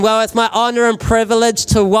Well, it's my honor and privilege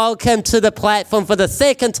to welcome to the platform for the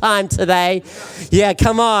second time today. Yeah,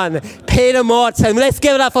 come on, Peter Morton. Let's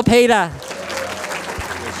give it up for Peter.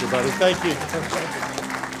 Thank you, buddy. Thank you.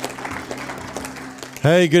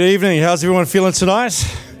 Hey, good evening. How's everyone feeling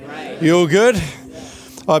tonight? Great. You all good?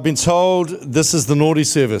 I've been told this is the naughty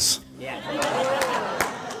service.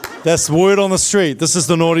 That's the word on the street. This is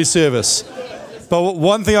the naughty service. But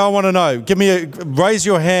one thing I want to know, raise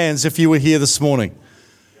your hands if you were here this morning.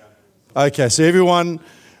 Okay, so everyone,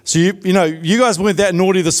 you guys weren't that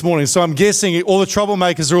naughty this morning, so I'm guessing all the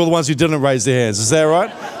troublemakers are all the ones who didn't raise their hands. Is that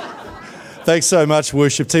right? Thanks so much,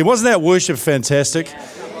 worship team. Wasn't that worship fantastic?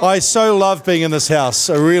 I so love being in this house.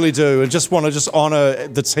 I really do. And just want to honor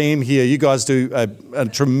the team here. You guys do a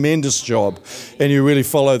tremendous job and you really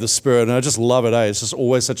follow the Spirit. And I just love it. It's just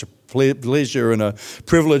always such a pleasure and a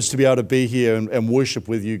privilege to be able to be here and worship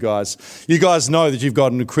with you guys. You guys know that you've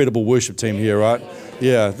got an incredible worship team here, right?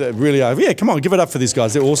 Yeah, they really are. Yeah, come on, give it up for these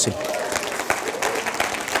guys. They're awesome.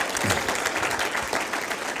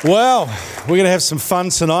 Well, we're going to have some fun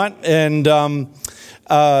tonight. And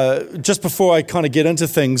just before I kind of get into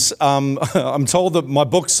things, I'm told that my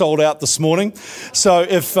book sold out this morning. So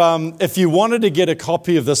if you wanted to get a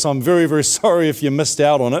copy of this, I'm very, very sorry if you missed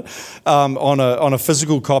out on it, on a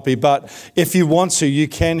physical copy. But if you want to, you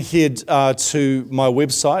can head to my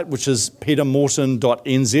website, which is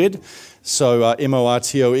petermorton.nz. So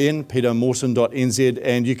Morton, petermorton.nz,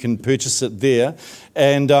 and you can purchase it there.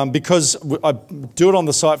 And because I do it on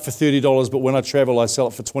the site for $30, but when I travel, I sell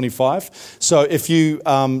it for $25. So if you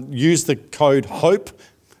use the code HOPE,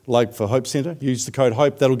 like for Hope Centre, use the code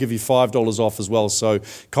HOPE, that'll give you $5 off as well. So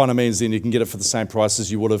kind of means then you can get it for the same price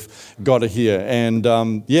as you would have got it here. And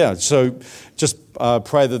so just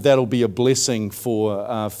pray that that'll be a blessing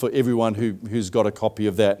for everyone who's got a copy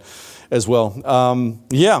of that as well.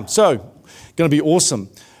 So going to be awesome.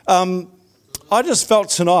 I just felt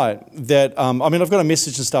tonight that, I've got a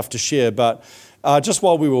message and stuff to share, but just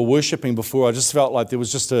while we were worshiping before, I just felt like there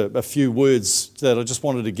was just a few words that I just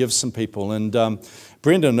wanted to give some people. And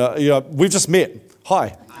Brendan, we've just met.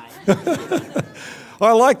 Hi.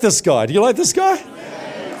 I like this guy. Do you like this guy?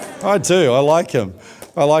 Yes. I do. I like him.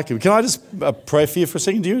 Can I just pray for you for a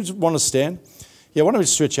second? Do you just want to stand? Yeah, why don't we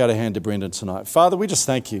stretch out a hand to Brendan tonight? Father, we just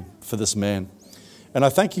thank you for this man. And I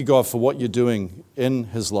thank you, God, for what you're doing in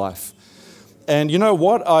his life. And you know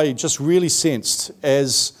what I just really sensed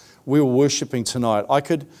as we were worshiping tonight? I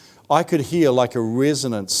could hear like a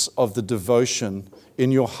resonance of the devotion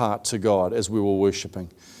in your heart to God as we were worshiping.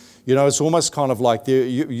 You know, it's almost kind of like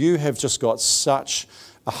you have just got such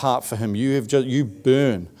a heart for him. You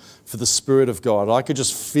burn for the Spirit of God. I could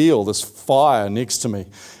just feel this fire next to me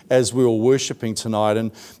as we were worshiping tonight.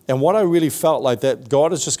 And what I really felt like that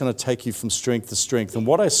God is just going to take you from strength to strength. And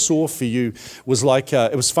what I saw for you was like,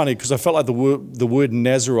 it was funny because I felt like the word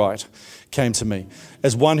Nazarite came to me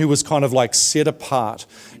as one who was kind of like set apart.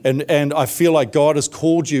 And I feel like God has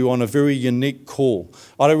called you on a very unique call.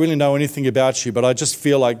 I don't really know anything about you, but I just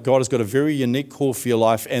feel like God has got a very unique call for your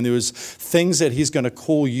life. And there is things that he's going to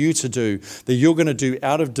call you to do that you're going to do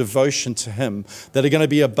out of devotion to him that are going to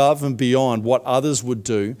be above and beyond what others would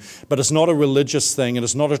do. But it's not a religious thing, and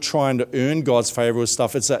it's not a trying to earn God's favor or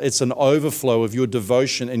stuff. It's an overflow of your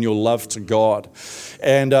devotion and your love to God.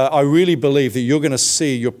 And I really believe that you're going to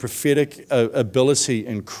see your prophetic ability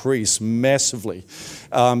increase massively.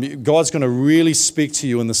 God's going to really speak to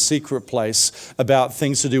you in the secret place about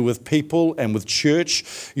things to do with people and with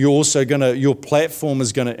church. Your platform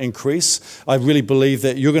is going to increase. I really believe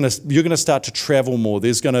that you're going to start to travel more.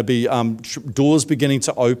 There's going to be doors beginning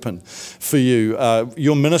to open for you.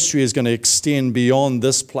 Your ministry is going to extend beyond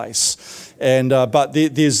this place. But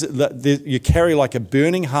you carry like a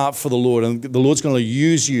burning heart for the Lord, and the Lord's going to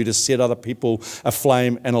use you to set other people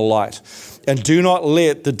aflame and alight. And do not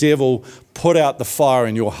let the devil put out the fire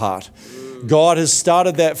in your heart. God has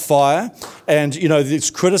started that fire, and these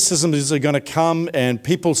criticisms are going to come, and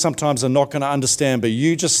people sometimes are not going to understand, but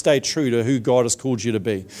you just stay true to who God has called you to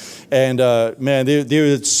be. And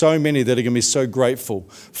there are so many that are going to be so grateful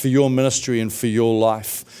for your ministry and for your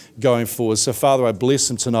life going forward. So Father, I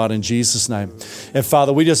bless him tonight in Jesus' name. And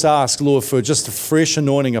Father, we just ask, Lord, for just a fresh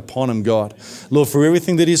anointing upon him, God. Lord, for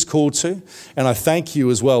everything that he's called to. And I thank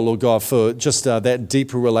you as well, Lord God, for just that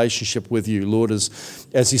deeper relationship with you, Lord,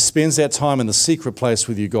 as he spends that time in the secret place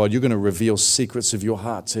with you, God, you're going to reveal secrets of your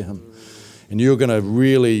heart to him. And you're going to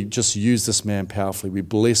really just use this man powerfully. We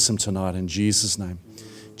bless him tonight in Jesus' name.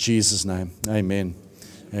 Jesus' name. Amen.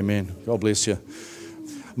 Amen. God bless you.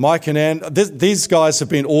 Mike and Ann, these guys have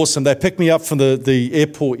been awesome. They picked me up from the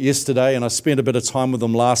airport yesterday, and I spent a bit of time with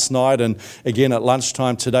them last night and again at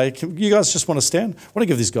lunchtime today. You guys just want to stand? I want to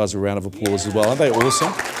give these guys a round of applause as well. Aren't they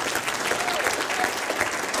awesome?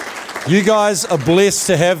 You guys are blessed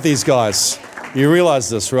to have these guys. You realize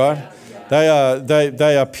this, right? They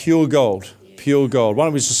are pure gold, pure gold. Why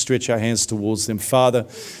don't we just stretch our hands towards them? Father,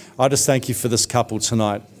 I just thank you for this couple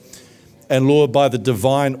tonight. And Lord, by the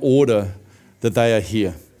divine order that they are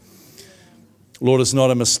here. Lord, it's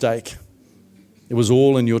not a mistake. It was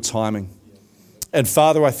all in your timing. And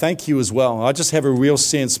Father, I thank you as well. I just have a real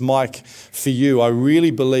sense, Mike, for you. I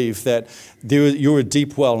really believe that you're a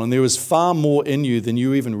deep well and there is far more in you than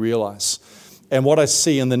you even realize. And what I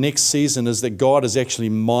see in the next season is that God is actually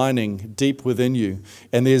mining deep within you.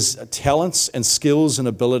 And there's talents and skills and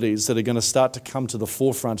abilities that are going to start to come to the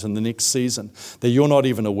forefront in the next season that you're not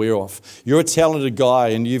even aware of. You're a talented guy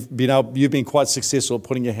and you've been quite successful at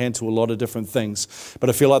putting your hand to a lot of different things. But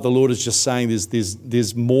I feel like the Lord is just saying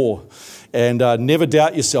there's more. And never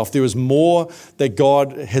doubt yourself. There is more that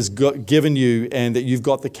God has given you and that you've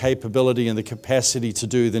got the capability and the capacity to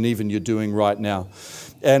do than even you're doing right now.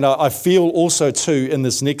 And I feel also too in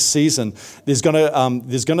this next season, there's going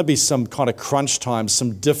to be some kind of crunch times,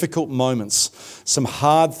 some difficult moments, some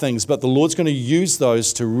hard things, but the Lord's going to use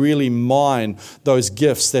those to really mine those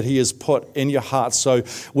gifts that He has put in your heart. So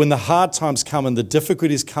when the hard times come and the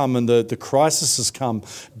difficulties come and the crises come,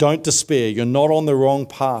 don't despair. You're not on the wrong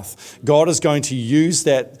path. God is going to use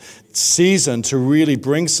that season to really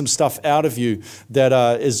bring some stuff out of you that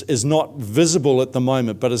is not visible at the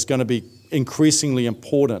moment, but is going to be increasingly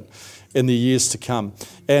important in the years to come.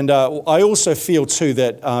 And I also feel too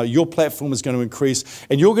that your platform is going to increase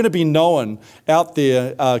and you're going to be known out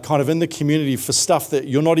there kind of in the community for stuff that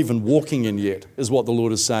you're not even walking in yet, is what the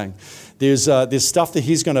Lord is saying. There's stuff that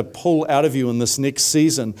He's going to pull out of you in this next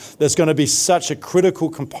season that's going to be such a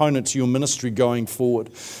critical component to your ministry going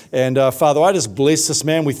forward. And Father, I just bless this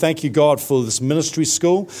man. We thank you, God, for this ministry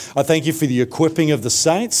school. I thank you for the equipping of the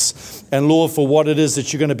saints. And Lord, for what it is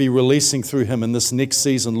that you're going to be releasing through him in this next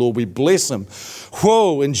season. Lord, we bless him.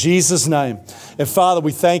 Whoa, in Jesus' name. And Father,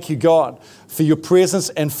 we thank you, God, for your presence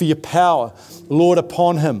and for your power, Lord,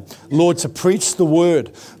 upon him. Lord, to preach the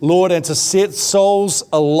word, Lord, and to set souls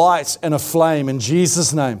alight and aflame in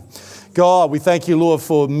Jesus' name. God, we thank you, Lord,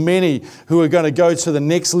 for many who are going to go to the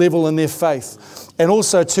next level in their faith. And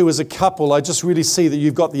also, too, as a couple, I just really see that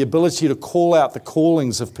you've got the ability to call out the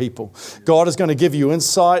callings of people. God is going to give you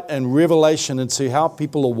insight and revelation into how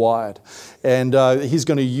people are wired. And he's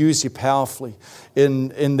going to use you powerfully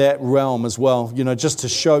in that realm as well, you know, just to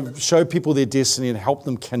show people their destiny and help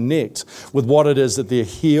them connect with what it is that they're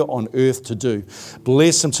here on earth to do.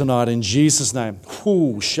 Bless them tonight in Jesus' name.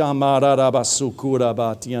 And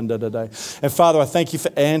Father, I thank you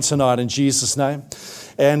for Anne tonight in Jesus' name.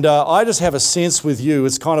 And I just have a sense with you,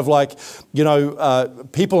 it's kind of like, you know,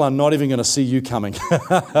 people are not even going to see you coming.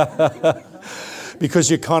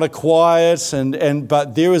 Because you're kind of quiet,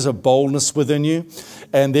 but there is a boldness within you,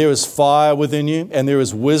 and there is fire within you, and there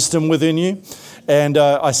is wisdom within you. And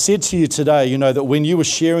I said to you today, you know, that when you were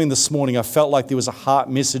sharing this morning, I felt like there was a heart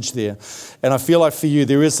message there. And I feel like for you,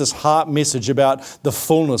 there is this heart message about the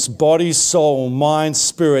fullness, body, soul, mind,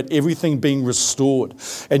 spirit, everything being restored.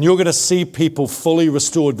 And you're going to see people fully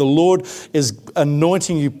restored. The Lord is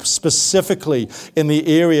anointing you specifically in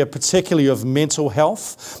the area, particularly of mental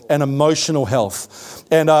health and emotional health.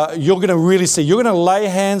 And you're going to really see, you're going to lay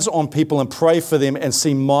hands on people and pray for them and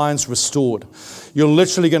see minds restored. You're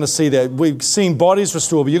literally going to see that. We've seen bodies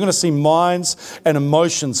restored, but you're going to see minds and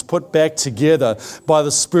emotions put back together by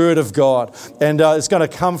the Spirit of God. And it's going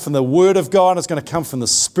to come from the Word of God. It's going to come from the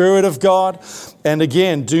Spirit of God. And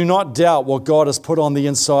again, do not doubt what God has put on the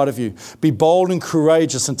inside of you. Be bold and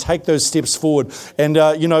courageous and take those steps forward. And,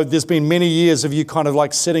 you know, there's been many years of you kind of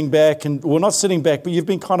like sitting back and, well, not sitting back, but you've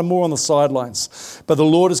been kind of more on the sidelines. But the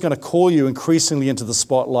Lord is going to call you increasingly into the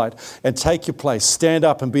spotlight and take your place. Stand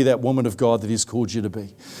up and be that woman of God that He's called you to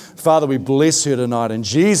be. Father, we bless you tonight in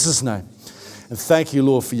Jesus' name. And thank you,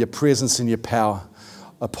 Lord, for your presence and your power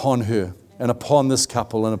upon her and upon this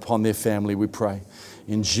couple and upon their family, we pray.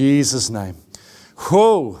 In Jesus' name.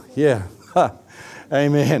 Whoa, yeah.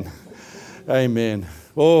 Amen. Amen.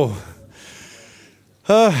 Oh.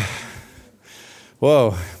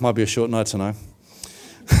 Whoa, might be a short night tonight.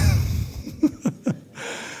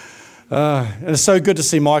 And it's so good to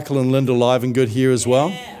see Michael and Linda live and good here as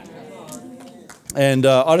well. And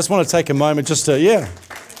I just want to take a moment just to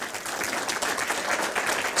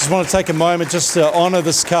honour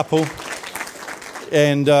this couple.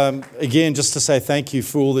 And again, just to say thank you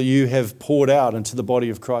for all that you have poured out into the body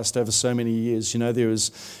of Christ over so many years. You know,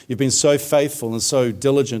 you've been so faithful and so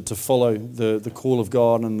diligent to follow the call of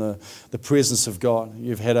God and the presence of God.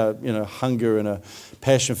 You've had a hunger and a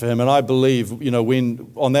passion for Him. And I believe,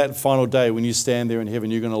 when on that final day, when you stand there in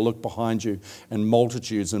heaven, you're going to look behind you and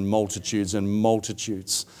multitudes and multitudes and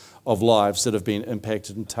multitudes of lives that have been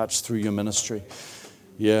impacted and touched through your ministry.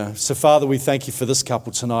 Yeah. So, Father, we thank you for this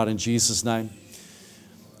couple tonight in Jesus' name.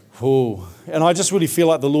 Oh, and I just really feel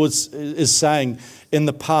like the Lord is saying, in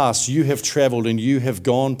the past, you have traveled and you have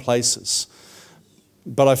gone places.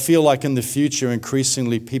 But I feel like in the future,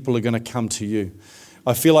 increasingly, people are going to come to you.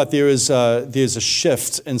 I feel like there's a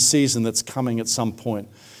shift in season that's coming at some point.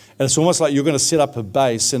 And it's almost like you're going to set up a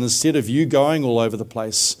base, and instead of you going all over the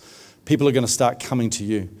place, people are going to start coming to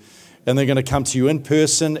you. And they're going to come to you in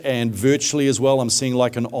person and virtually as well. I'm seeing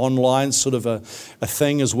like an online sort of a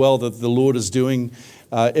thing as well that the Lord is doing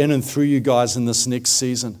in and through you guys in this next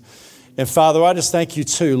season. And Father, I just thank you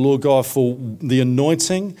too, Lord God, for the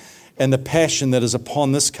anointing and the passion that is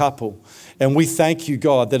upon this couple. And we thank you,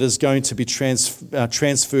 God, that is going to be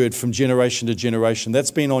transferred from generation to generation. That's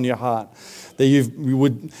been on your heart.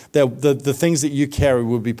 That the things that you carry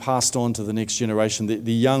would be passed on to the next generation.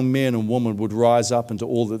 The young men and women would rise up into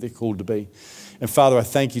all that they're called to be. And Father, I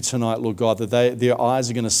thank you tonight, Lord God, that their eyes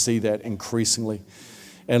are going to see that increasingly.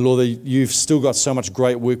 And Lord, you've still got so much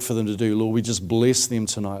great work for them to do. Lord, we just bless them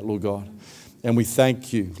tonight, Lord God. And we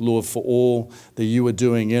thank you, Lord, for all that you are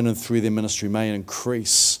doing in and through their ministry. May it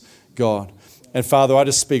increase, God. And Father, I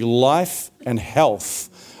just speak life and health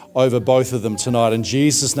over both of them tonight. In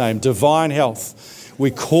Jesus' name, divine health.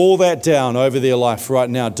 We call that down over their life right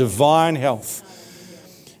now, divine health.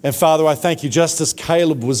 And Father, I thank you, just as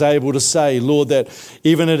Caleb was able to say, Lord, that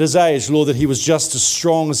even at his age, Lord, that he was just as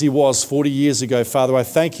strong as he was 40 years ago. Father, I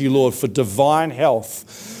thank you, Lord, for divine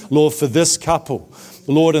health, Lord, for this couple.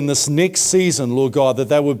 Lord, in this next season, Lord God, that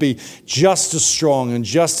they would be just as strong and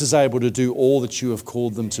just as able to do all that you have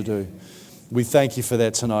called them to do. We thank you for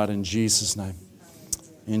that tonight in Jesus' name.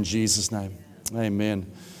 In Jesus' name.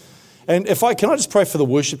 Amen. And can I just pray for the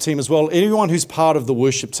worship team as well? Anyone who's part of the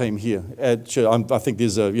worship team here at church, I think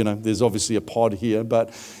there's obviously a pod here, but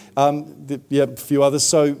a few others.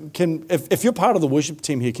 So if you're part of the worship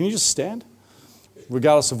team here, can you just stand,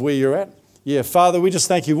 regardless of where you're at? Yeah, Father, we just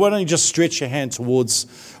thank you. Why don't you just stretch your hand towards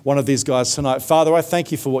one of these guys tonight? Father, I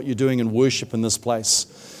thank you for what you're doing in worship in this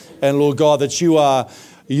place. And Lord God, that you are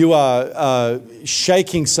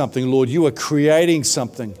shaking something, Lord. You are creating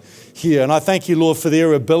something here. And I thank you, Lord, for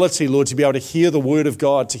their ability, Lord, to be able to hear the word of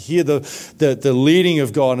God, to hear the leading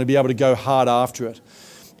of God, and to be able to go hard after it.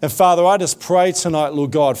 And Father, I just pray tonight, Lord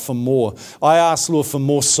God, for more. I ask, Lord, for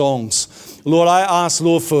more songs. Lord, I ask,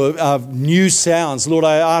 Lord, for new sounds. Lord,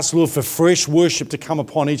 I ask, Lord, for fresh worship to come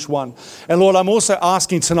upon each one. And Lord, I'm also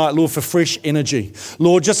asking tonight, Lord, for fresh energy.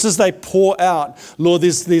 Lord, just as they pour out, Lord,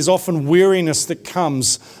 there's often weariness that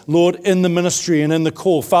comes, Lord, in the ministry and in the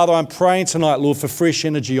call. Father, I'm praying tonight, Lord, for fresh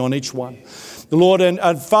energy on each one. Lord, and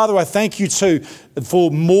Father, I thank you too for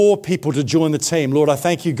more people to join the team. Lord, I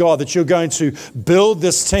thank you, God, that you're going to build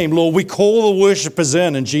this team. Lord, we call the worshipers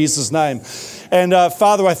in Jesus' name. And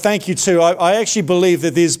Father, I thank you too. I actually believe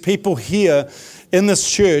that there's people here in this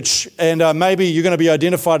church, and maybe you're going to be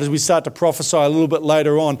identified as we start to prophesy a little bit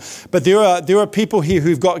later on. But there are people here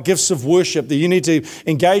who've got gifts of worship that you need to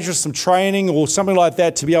engage with some training or something like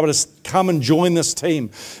that to be able to come and join this team,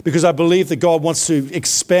 because I believe that God wants to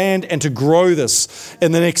expand and to grow this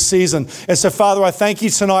in the next season. And so, Father, I thank you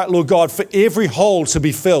tonight, Lord God, for every hole to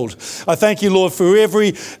be filled. I thank you, Lord, for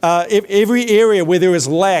every area where there is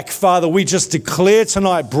lack. Father, we just declare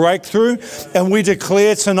tonight breakthrough, and we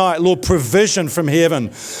declare tonight, Lord, provision from heaven.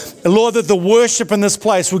 And Lord, that the worship in this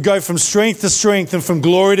place would go from strength to strength and from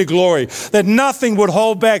glory to glory, that nothing would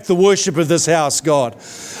hold back the worship of this house, God.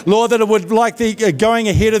 Lord, that it would, like the going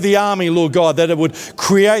ahead of the army, Lord God, that it would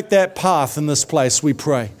create that path in this place, we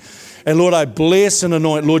pray. And Lord, I bless and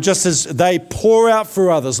anoint, Lord, just as they pour out for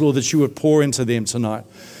others, Lord, that you would pour into them tonight.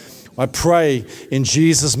 I pray in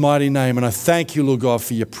Jesus' mighty name, and I thank you, Lord God,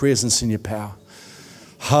 for your presence and your power.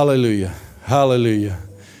 Hallelujah. Hallelujah.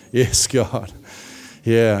 Yes, God.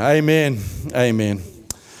 Yeah. Amen. Amen.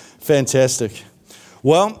 Fantastic.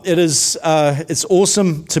 Well, it's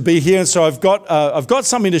awesome to be here, and so I've got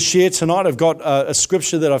something to share tonight. I've got a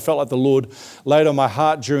scripture that I felt like the Lord laid on my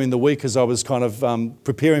heart during the week as I was kind of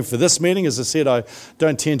preparing for this meeting. As I said, I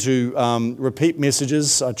don't tend to repeat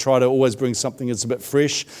messages. I try to always bring something that's a bit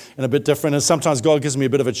fresh and a bit different. And sometimes God gives me a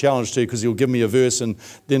bit of a challenge too, because He'll give me a verse and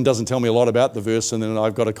then doesn't tell me a lot about the verse, and then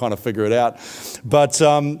I've got to kind of figure it out. But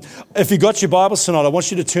if you got your Bibles tonight, I want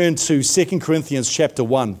you to turn to 2 Corinthians chapter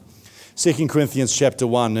 1. 2 Corinthians chapter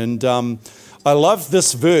 1, and I love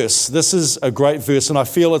this verse. This is a great verse, and I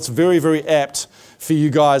feel it's very, very apt for you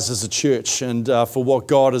guys as a church and for what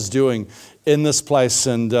God is doing in this place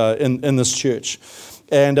and in this church.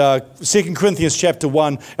 And 2 Corinthians chapter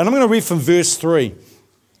 1, and I'm going to read from verse 3,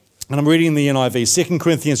 and I'm reading the NIV, 2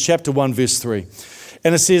 Corinthians chapter 1, verse 3.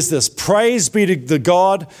 And it says this: "Praise be to the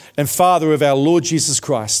God and Father of our Lord Jesus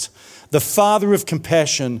Christ, the Father of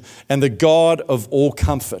compassion and the God of all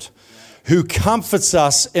comfort, who comforts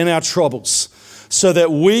us in our troubles, so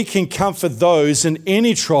that we can comfort those in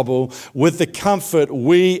any trouble with the comfort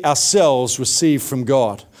we ourselves receive from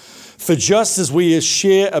God. For just as we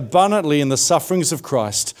share abundantly in the sufferings of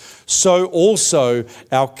Christ, so also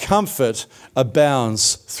our comfort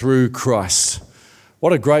abounds through Christ."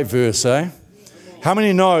 What a great verse, eh? How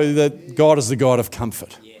many know that God is the God of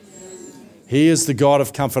comfort? He is the God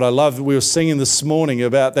of comfort. I love, we were singing this morning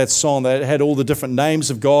about that song that had all the different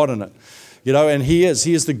names of God in it. You know, and He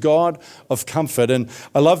is the God of comfort. And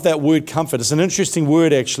I love that word comfort. It's an interesting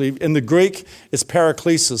word, actually. In the Greek, it's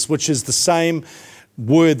paraklesis, which is the same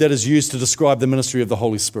word that is used to describe the ministry of the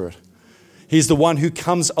Holy Spirit. He's the one who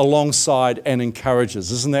comes alongside and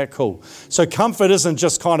encourages. Isn't that cool? So comfort isn't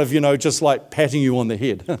just kind of, just like patting you on the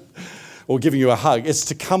head or giving you a hug. It's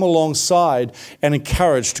to come alongside and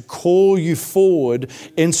encourage, to call you forward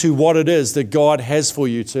into what it is that God has for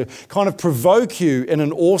you, to kind of provoke you in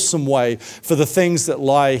an awesome way for the things that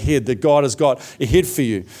lie ahead, that God has got ahead for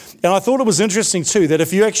you. And I thought it was interesting too, that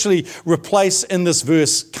if you actually replace in this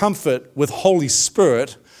verse comfort with Holy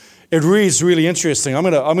Spirit, it reads really interesting. I'm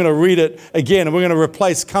going to read it again, and we're going to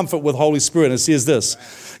replace comfort with Holy Spirit. And it says this: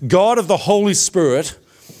 "God of the Holy Spirit,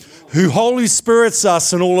 who Holy Spirits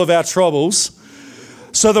us in all of our troubles,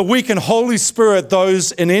 so that we can Holy Spirit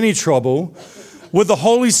those in any trouble with the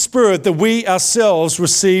Holy Spirit that we ourselves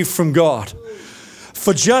receive from God.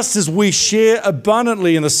 For just as we share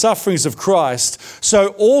abundantly in the sufferings of Christ, so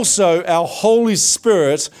also our Holy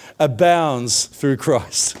Spirit abounds through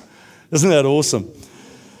Christ." Isn't that awesome?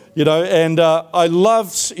 And I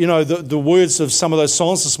loved, the words of some of those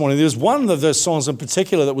songs this morning. There's one of those songs in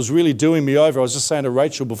particular that was really doing me over. I was just saying to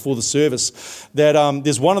Rachel before the service that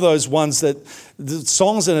there's one of those ones that the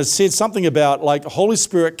songs, and it said something about like, "Holy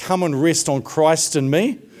Spirit, come and rest on Christ in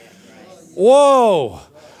me." Whoa,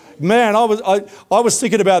 man, I was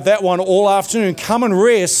thinking about that one all afternoon. Come and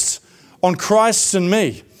rest on Christ in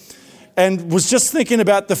me. And was just thinking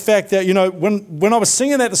about the fact that, when I was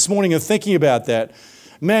singing that this morning and thinking about that,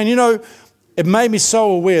 man, it made me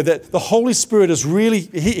so aware that the Holy Spirit is really,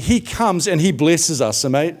 He comes and He blesses us,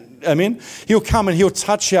 amen? He'll come and He'll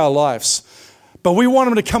touch our lives. But we want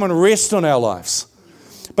Him to come and rest on our lives.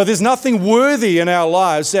 But there's nothing worthy in our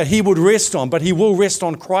lives that He would rest on, but He will rest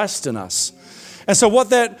on Christ in us. And so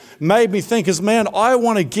what that made me think is, man, I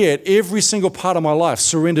want to get every single part of my life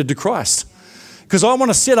surrendered to Christ. Because I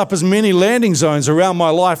want to set up as many landing zones around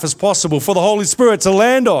my life as possible for the Holy Spirit to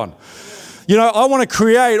land on. I want to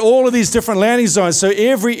create all of these different landing zones. So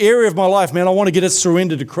every area of my life, man, I want to get it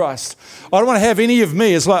surrendered to Christ. I don't want to have any of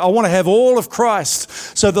me. It's like I want to have all of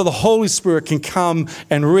Christ so that the Holy Spirit can come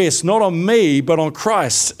and rest, not on me, but on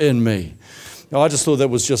Christ in me. I just thought that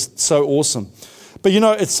was just so awesome. But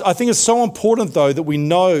I think it's so important though that we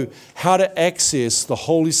know how to access the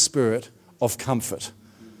Holy Spirit of comfort.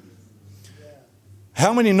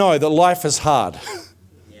 How many know that life is hard?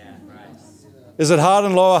 Is it hard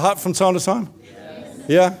in Lower Hutt from time to time? Yes.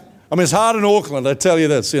 Yeah? I mean, it's hard in Auckland, I tell you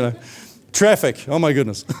this, Traffic, oh my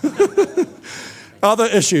goodness. Other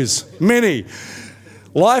issues, many.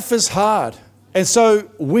 Life is hard. And so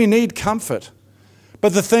we need comfort.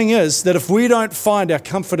 But the thing is that if we don't find our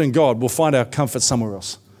comfort in God, we'll find our comfort somewhere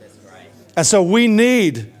else. That's right. And so we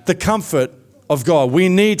need the comfort of God. We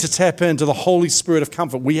need to tap into the Holy Spirit of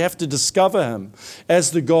comfort. We have to discover Him as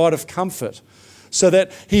the God of comfort, so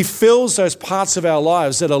that He fills those parts of our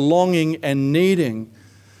lives that are longing and needing,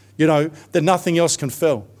 that nothing else can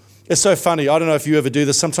fill. It's so funny. I don't know if you ever do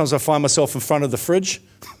this. Sometimes I find myself in front of the fridge.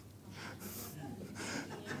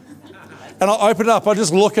 And I open it up. I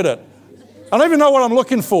just look at it. I don't even know what I'm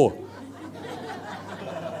looking for.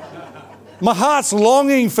 My heart's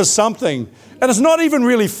longing for something. And it's not even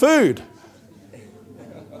really food.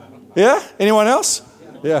 Yeah? Anyone else?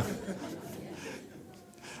 Yeah.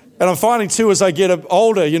 And I'm finding too, as I get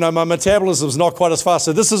older, my metabolism's not quite as fast.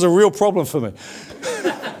 So this is a real problem for me.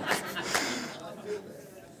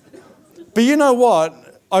 But you know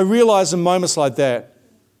what? I realize in moments like that,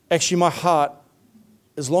 actually my heart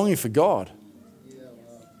is longing for God.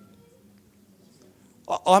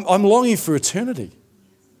 I'm longing for eternity.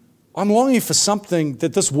 I'm longing for something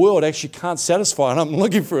that this world actually can't satisfy, and I'm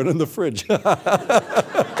looking for it in the fridge.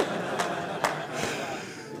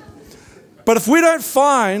 But if we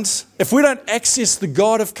don't access the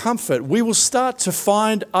God of comfort, we will start to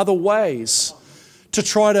find other ways to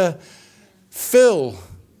try to fill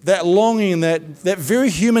that longing, that very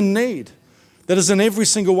human need that is in every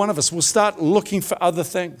single one of us. We'll start looking for other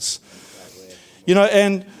things.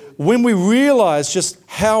 And when we realize just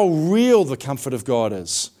how real the comfort of God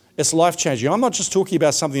is, it's life-changing. I'm not just talking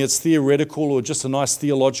about something that's theoretical or just a nice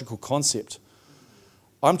theological concept.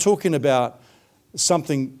 I'm talking about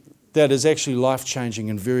something that is actually life-changing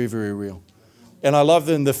and very, very real. And I love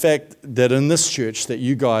the fact that in this church that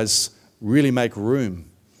you guys really make room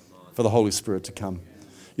for the Holy Spirit to come.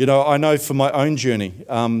 I know from my own journey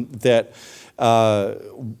that I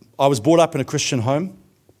was brought up in a Christian home,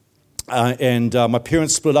 and my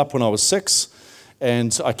parents split up when I was 6,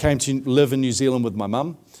 and I came to live in New Zealand with my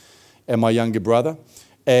mum and my younger brother.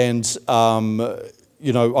 And I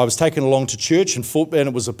was taken along to church, and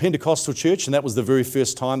it was a Pentecostal church, and that was the very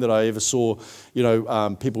first time that I ever saw,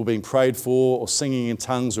 people being prayed for or singing in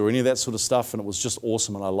tongues or any of that sort of stuff, and it was just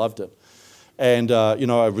awesome, and I loved it. And,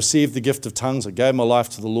 I received the gift of tongues. I gave my life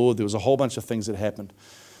to the Lord. There was a whole bunch of things that happened.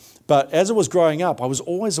 But as I was growing up, I was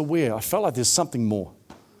always aware. I felt like there's something more.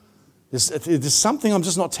 There's something I'm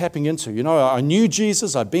just not tapping into. I knew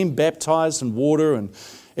Jesus. I'd been baptized in water and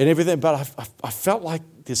everything, but I felt like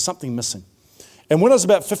there's something missing. And when I was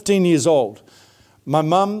about 15 years old, my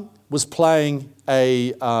mum was playing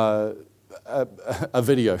a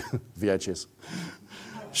video, VHS,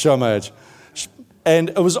 show my age. And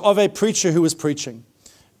it was of a preacher who was preaching,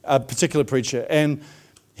 a particular preacher. And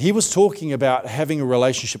he was talking about having a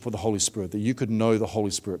relationship with the Holy Spirit, that you could know the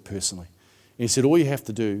Holy Spirit personally. And he said, all you have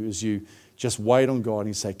to do is you just wait on God and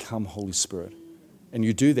you say, come, Holy Spirit. And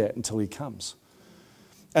you do that until he comes.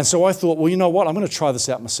 And so I thought, well, you know what? I'm going to try this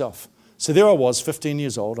out myself. So there I was, 15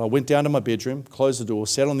 years old. I went down to my bedroom, closed the door,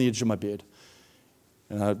 sat on the edge of my bed.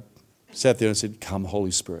 And I sat there and said, come,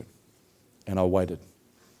 Holy Spirit. And I waited.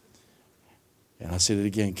 And I said it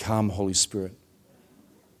again, come, Holy Spirit.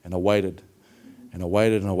 And I waited, and I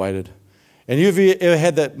waited, and I waited. And you've ever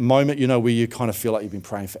had that moment, where you kind of feel like you've been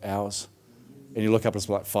praying for hours, and you look up and it's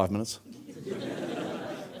like 5 minutes?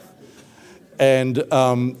 And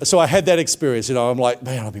so I had that experience, I'm like,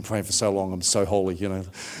 man, I've been praying for so long, I'm so holy,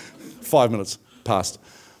 5 minutes passed.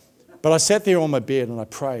 But I sat there on my bed and I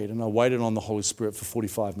prayed and I waited on the Holy Spirit for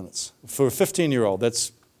 45 minutes. For a 15-year-old,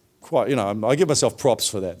 that's quite, I give myself props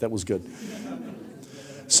for that. That was good.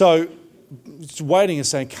 So just waiting and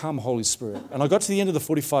saying, come, Holy Spirit. And I got to the end of the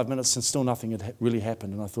 45 minutes and still nothing had really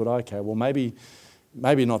happened. And I thought, okay, well, maybe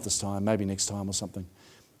not this time, maybe next time or something.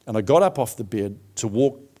 And I got up off the bed to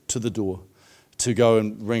walk to the door to go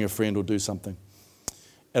and ring a friend or do something.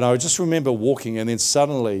 And I just remember walking, and then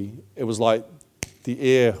suddenly it was like the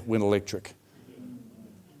air went electric.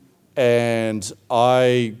 And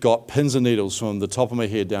I got pins and needles from the top of my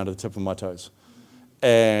head down to the tip of my toes.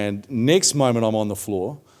 And next moment I'm on the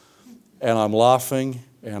floor, and I'm laughing,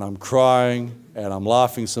 and I'm crying, and I'm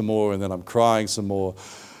laughing some more, and then I'm crying some more.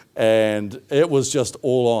 And it was just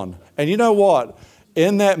all on. And you know what?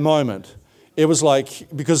 In that moment, it was like,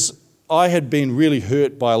 because I had been really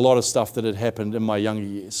hurt by a lot of stuff that had happened in my younger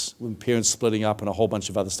years, with parents splitting up and a whole bunch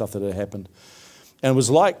of other stuff that had happened. And it was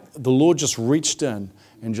like the Lord just reached in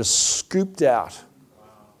and just scooped out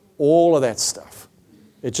all of that stuff.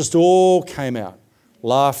 It just all came out.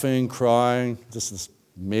 Laughing, crying, just this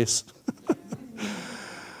mess.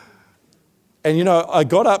 And I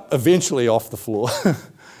got up eventually off the floor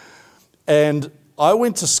and I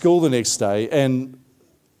went to school the next day, and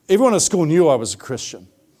everyone at school knew I was a Christian.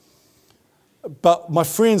 But my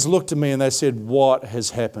friends looked at me and they said, what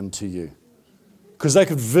has happened to you? Because they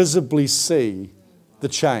could visibly see the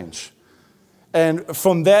change. And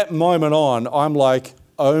from that moment on, I'm like,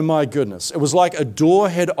 oh my goodness. It was like a door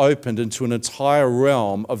had opened into an entire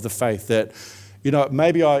realm of the faith that,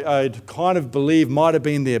 maybe I'd kind of believed might have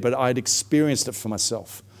been there, but I'd experienced it for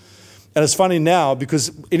myself. And it's funny now,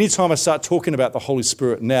 because anytime I start talking about the Holy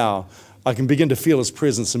Spirit now, I can begin to feel his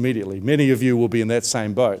presence immediately. Many of you will be in that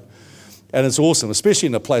same boat. And it's awesome, especially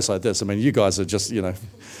in a place like this. I mean, you guys are just, you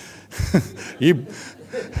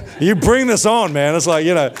bring this on, man. It's like,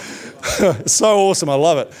 it's so awesome. I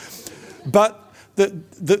love it. But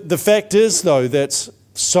the fact is, though, that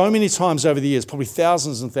so many times over the years, probably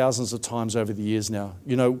thousands and thousands of times over the years now,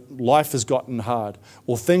 life has gotten hard,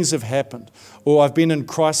 or things have happened, or I've been in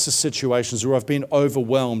crisis situations, or I've been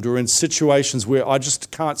overwhelmed, or in situations where I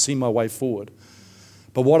just can't see my way forward.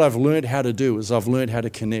 But what I've learned how to do is I've learned how to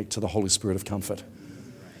connect to the Holy Spirit of comfort.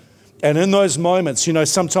 And in those moments,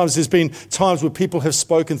 sometimes there's been times where people have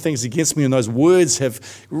spoken things against me and those words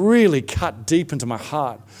have really cut deep into my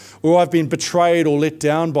heart. Or I've been betrayed or let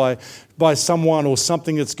down by someone or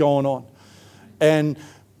something that's going on. And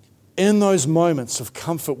in those moments of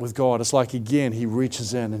comfort with God, it's like, again, He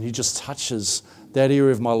reaches in and He just touches that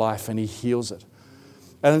area of my life and He heals it.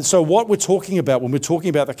 And so what we're talking about when we're talking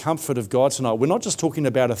about the comfort of God tonight, we're not just talking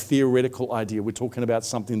about a theoretical idea. We're talking about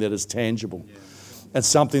something that is tangible. And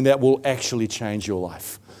something that will actually change your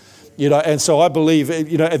life. And so I believe,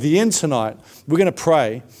 at the end tonight, we're going to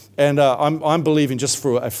pray, and I'm believing just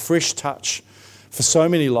for a fresh touch for so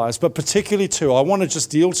many lives, but particularly too, I want to just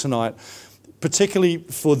deal tonight, particularly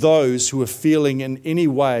for those who are feeling in any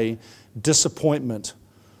way disappointment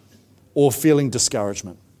or feeling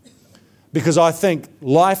discouragement. Because I think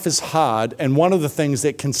life is hard, and one of the things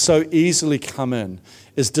that can so easily come in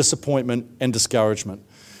is disappointment and discouragement.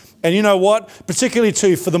 And you know what? Particularly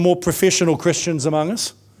too for the more professional Christians among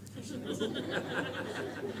us.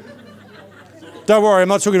 Don't worry, I'm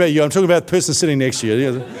not talking about you. I'm talking about the person sitting next to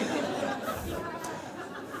you.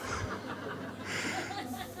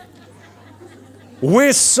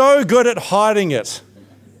 We're so good at hiding it.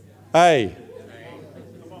 Hey,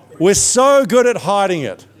 we're so good at hiding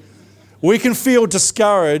it. We can feel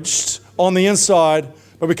discouraged on the inside,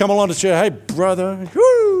 but we come along to church, hey, brother,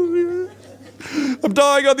 I'm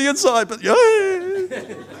dying on the inside, but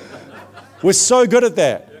yeah. We're so good at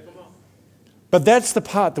that. But that's the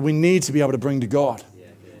part that we need to be able to bring to God.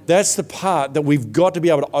 That's the part that we've got to be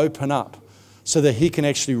able to open up so that He can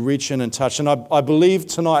actually reach in and touch. And I believe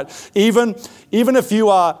tonight, even if you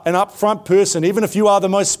are an upfront person, even if you are the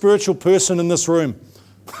most spiritual person in this room,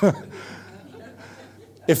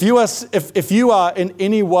 if you are in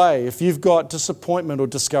any way, if you've got disappointment or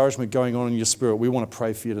discouragement going on in your spirit, we want to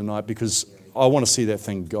pray for you tonight because I want to see that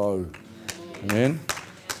thing go. Amen?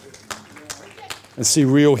 And see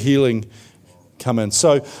real healing come in.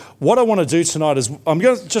 So what I want to do tonight is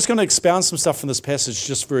just going to expound some stuff from this passage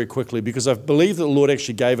just very quickly because I believe that the Lord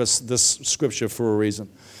actually gave us this scripture for a reason.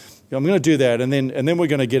 I'm going to do that and then we're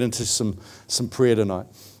going to get into some prayer tonight.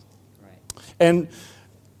 Right. And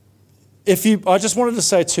I just wanted to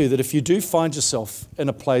say too that if you do find yourself in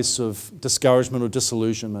a place of discouragement or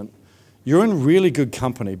disillusionment, you're in really good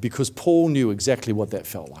company because Paul knew exactly what that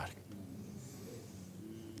felt like.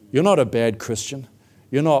 You're not a bad Christian.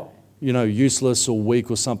 You're not, useless or weak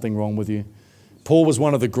or something wrong with you. Paul was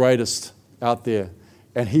one of the greatest out there,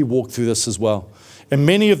 and he walked through this as well. And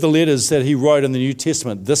many of the letters that he wrote in the New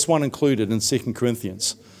Testament, this one included in 2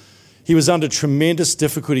 Corinthians, he was under tremendous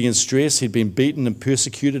difficulty and stress. He'd been beaten and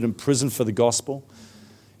persecuted, imprisoned for the gospel.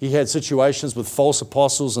 He had situations with false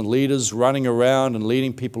apostles and leaders running around and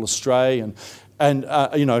leading people astray. And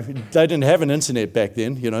they didn't have an internet back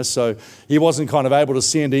then, so he wasn't kind of able to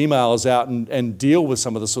send emails out and deal with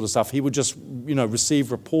some of this sort of stuff. He would just,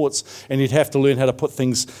 receive reports and he'd have to learn how to put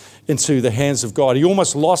things into the hands of God. He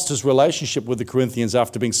almost lost his relationship with the Corinthians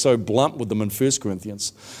after being so blunt with them in 1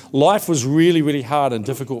 Corinthians. Life was really, really hard and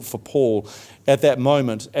difficult for Paul at that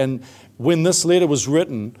moment. And when this letter was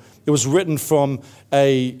written, it was written from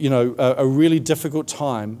a really difficult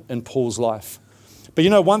time in Paul's life. But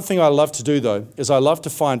one thing I love to do though, is I love to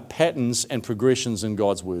find patterns and progressions in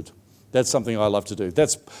God's word. That's something I love to do.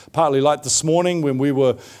 That's partly like this morning when we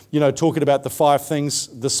were, talking about the 5 things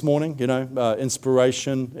this morning,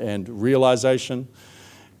 inspiration and realization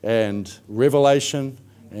and revelation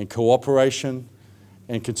and cooperation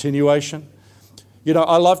and continuation.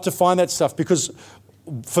 I love to find that stuff because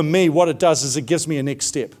for me, what it does is it gives me a next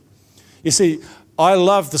step. You see, I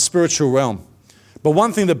love the spiritual realm. But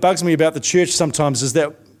one thing that bugs me about the church sometimes is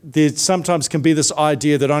that there sometimes can be this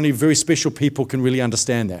idea that only very special people can really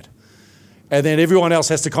understand that. And then everyone else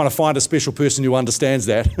has to kind of find a special person who understands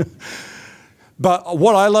that. But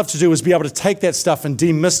what I love to do is be able to take that stuff and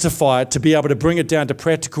demystify it, to be able to bring it down to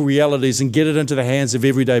practical realities and get it into the hands of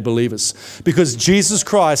everyday believers. Because Jesus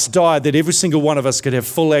Christ died that every single one of us could have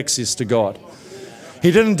full access to God.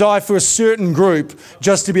 He didn't die for a certain group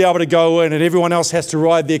just to be able to go in and everyone else has to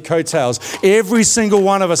ride their coattails. Every single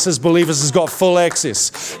one of us as believers has got full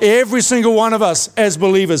access. Every single one of us as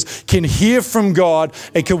believers can hear from God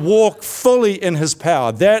and can walk fully in His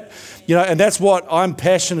power. And that's what I'm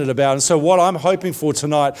passionate about. And so what I'm hoping for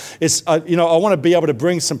tonight is, I want to be able to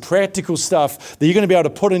bring some practical stuff that you're going to be able to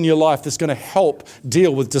put in your life that's going to help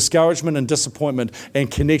deal with discouragement and disappointment and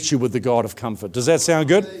connect you with the God of comfort. Does that sound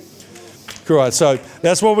good? Right, so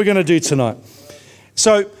that's what we're going to do tonight.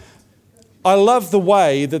 So I love the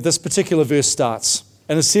way that this particular verse starts.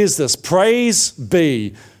 And it says this: praise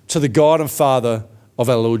be to the God and Father of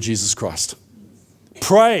our Lord Jesus Christ.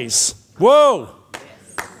 Praise. Whoa.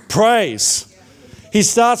 Praise. He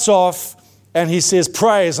starts off and he says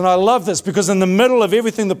praise. And I love this because in the middle of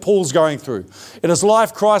everything that Paul's going through, in his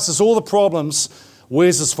life crisis, all the problems,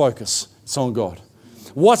 where's his focus? It's on God.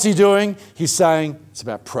 What's he doing? He's saying it's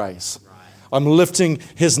about praise. I'm lifting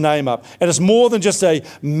His name up. And it's more than just a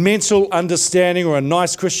mental understanding or a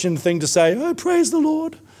nice Christian thing to say, oh, praise the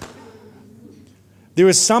Lord. There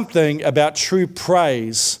is something about true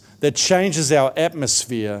praise that changes our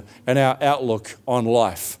atmosphere and our outlook on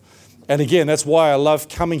life. And again, that's why I love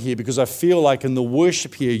coming here, because I feel like in the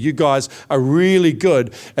worship here, you guys are really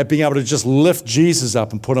good at being able to just lift Jesus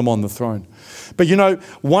up and put Him on the throne. But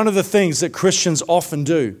one of the things that Christians often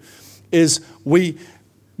do is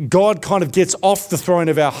God kind of gets off the throne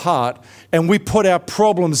of our heart and we put our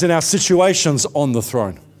problems and our situations on the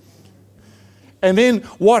throne. And then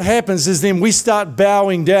what happens is then we start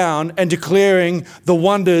bowing down and declaring the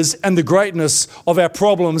wonders and the greatness of our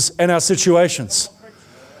problems and our situations.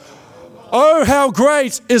 Oh, how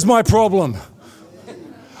great is my problem.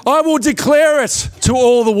 I will declare it to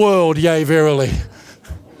all the world, yea, verily.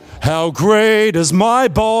 How great is my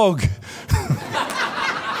bog.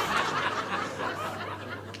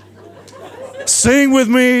 Sing with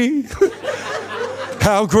me.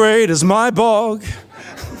 How great is my bog.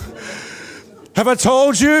 Have I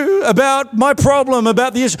told you about my problem,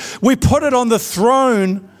 about the issue? We put it on the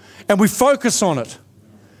throne and we focus on it.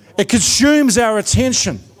 It consumes our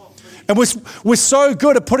attention. And we're so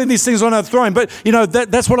good at putting these things on our throne. But,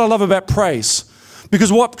 that's what I love about praise.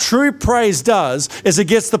 Because what true praise does is it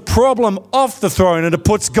gets the problem off the throne and it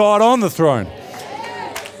puts God on the throne.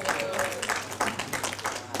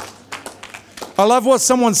 I love what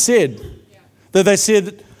someone said, that they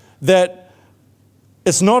said that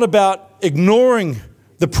it's not about ignoring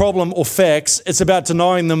the problem or facts, it's about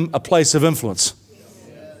denying them a place of influence.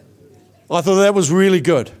 I thought that was really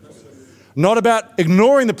good. Not about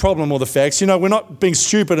ignoring the problem or the facts. We're not being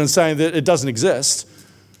stupid and saying that it doesn't exist,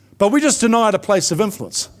 but we just deny it a place of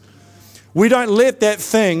influence. We don't let that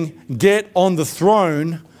thing get on the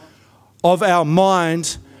throne of our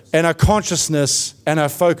mind and our consciousness and our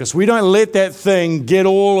focus. We don't let that thing get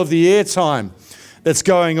all of the airtime that's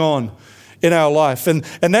going on in our life. And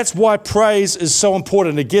that's why praise is so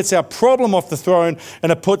important. It gets our problem off the throne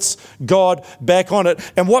and it puts God back on it.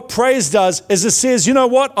 And what praise does is it says, you know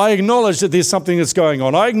what? I acknowledge that there's something that's going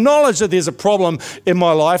on. I acknowledge that there's a problem in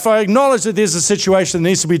my life. I acknowledge that there's a situation that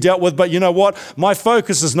needs to be dealt with. But you know what? My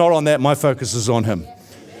focus is not on that. My focus is on Him.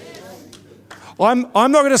 I'm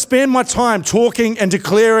not going to spend my time talking and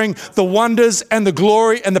declaring the wonders and the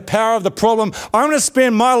glory and the power of the problem. I'm going to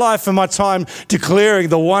spend my life and my time declaring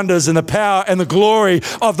the wonders and the power and the glory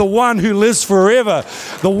of the one who lives forever,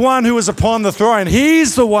 the one who is upon the throne.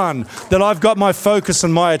 He's the one that I've got my focus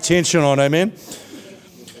and my attention on, amen?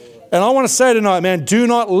 And I want to say tonight, man, do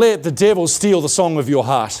not let the devil steal the song of your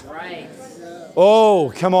heart. Right.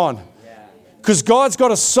 Oh, come on. Because God's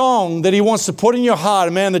got a song that He wants to put in your heart.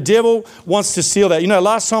 And man, the devil wants to steal that.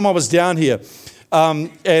 Last time I was down here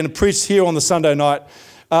and preached here on the Sunday night,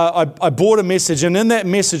 I bought a message. And in that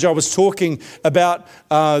message, I was talking about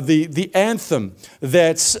the anthem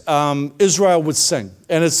that Israel would sing.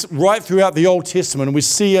 And it's right throughout the Old Testament. And we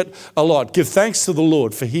see it a lot. Give thanks to the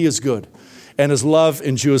Lord, for He is good. And His love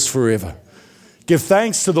endures forever. Give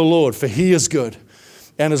thanks to the Lord, for He is good.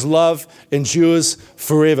 And His love endures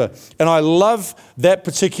forever. And I love that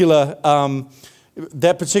particular song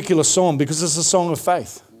because it's a song of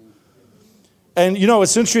faith. And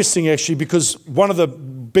it's interesting actually, because one of the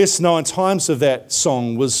best known times of that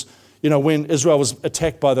song was, when Israel was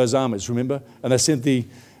attacked by those armies, remember? And they sent the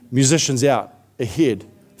musicians out ahead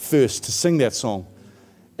first to sing that song.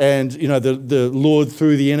 And, the Lord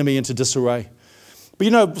threw the enemy into disarray.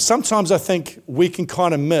 But, sometimes I think we can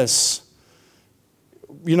kind of miss,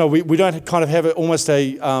 we don't kind of have almost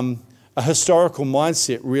a historical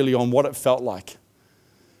mindset really on what it felt like.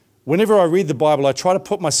 Whenever I read the Bible, I try to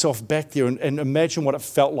put myself back there and imagine what it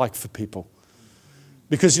felt like for people.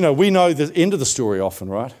 Because, we know the end of the story often,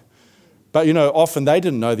 right? But, often they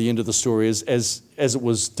didn't know the end of the story as it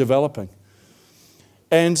was developing.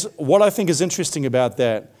 And what I think is interesting about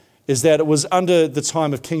that is that it was under the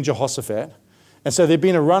time of King Jehoshaphat. And so there'd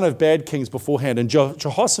been a run of bad kings beforehand. And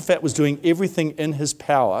Jehoshaphat was doing everything in his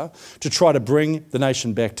power to try to bring the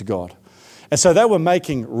nation back to God. And so they were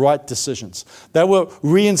making right decisions. They were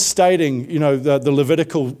reinstating, the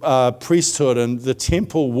Levitical priesthood and the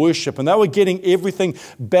temple worship, and they were getting everything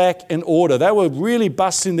back in order. They were really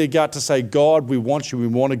busting their gut to say, God, we want you, we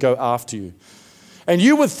want to go after you. And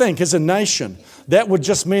you would think as a nation, that would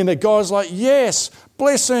just mean that God's like, yes,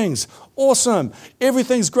 blessings, awesome,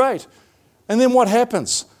 everything's great. And then what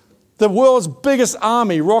happens? The world's biggest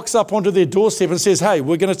army rocks up onto their doorstep and says, hey,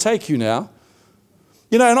 we're going to take you now.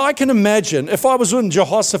 And I can imagine if I was in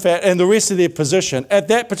Jehoshaphat and the rest of their position, at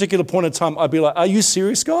that particular point in time, I'd be like, are you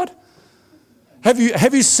serious, God? Have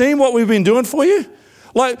you seen what we've been doing for you?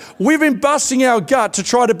 Like, we've been busting our gut to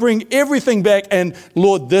try to bring everything back, and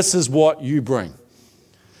Lord, this is what you bring.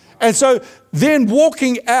 And so then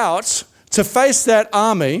walking out to face that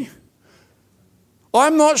army,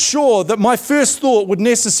 I'm not sure that my first thought would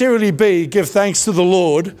necessarily be, give thanks to the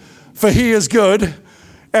Lord, for he is good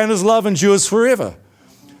and his love endures forever.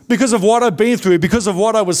 Because of what I've been through, because of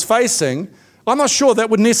what I was facing, I'm not sure that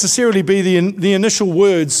would necessarily be the initial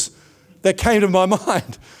words that came to my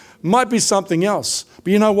mind. Might be something else.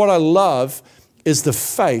 But you know what I love is the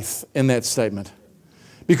faith in that statement.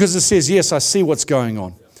 Because it says, yes, I see what's going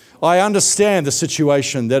on. I understand the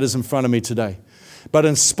situation that is in front of me today. But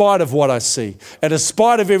in spite of what I see, and in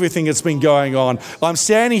spite of everything that's been going on, I'm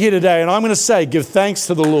standing here today and I'm going to say, give thanks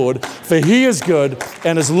to the Lord, for he is good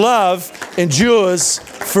and his love endures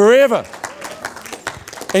forever.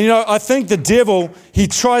 And I think the devil, he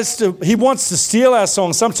wants to steal our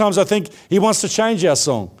song. Sometimes I think he wants to change our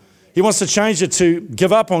song. He wants to change it to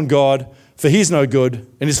give up on God, for he's no good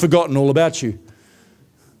and he's forgotten all about you.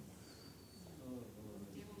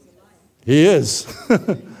 He is.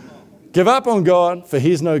 Give up on God, for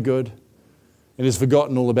he's no good and he's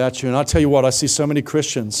forgotten all about you. And I tell you what, I see so many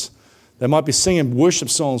Christians, they might be singing worship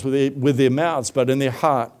songs with their mouths, but in their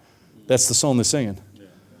heart, that's the song they're singing.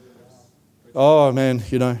 Oh man,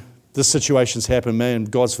 this situation's happened, man,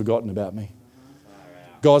 God's forgotten about me.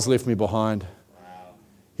 God's left me behind.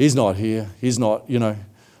 He's not here. He's not, I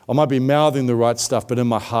might be mouthing the right stuff, but in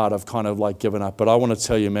my heart, I've kind of like given up. But I want to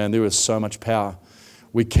tell you, man, there is so much power.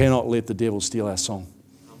 We cannot let the devil steal our song.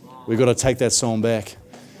 We've got to take that song back.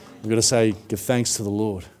 We've got to say, give thanks to the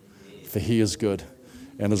Lord, for he is good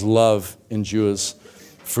and his love endures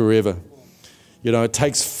forever. It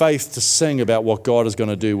takes faith to sing about what God is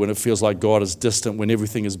going to do when it feels like God is distant, when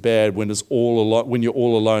everything is bad, when you're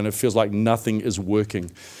all alone, it feels like nothing is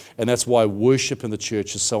working. And that's why worship in the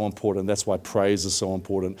church is so important. That's why praise is so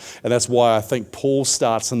important. And that's why I think Paul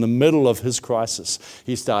starts in the middle of his crisis.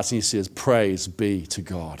 He starts and he says, praise be to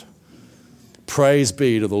God. Praise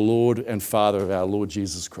be to the Lord and Father of our Lord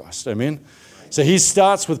Jesus Christ. Amen? So he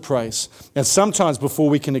starts with praise. And sometimes before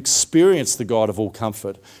we can experience the God of all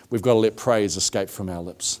comfort, we've got to let praise escape from our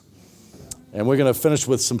lips. And we're going to finish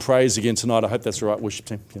with some praise again tonight. I hope that's all right, worship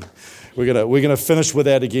team. Yeah. We're going to finish with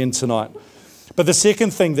that again tonight. But the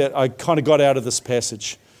second thing that I kind of got out of this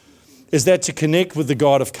passage is that to connect with the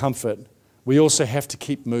God of comfort, we also have to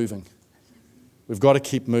keep moving. We've got to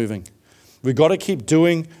keep moving. We've got to keep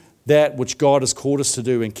doing that which God has called us to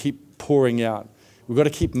do and keep pouring out. We've got to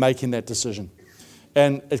keep making that decision.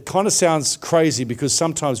 And it kind of sounds crazy because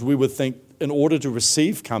sometimes we would think in order to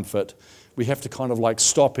receive comfort, we have to kind of like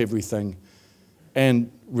stop everything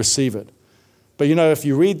and receive it. But if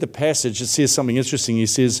you read the passage, it says something interesting. He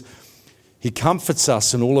says, he comforts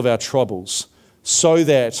us in all of our troubles so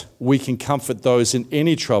that we can comfort those in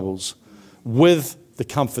any troubles with the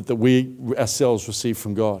comfort that we ourselves receive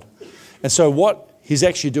from God. And so what he's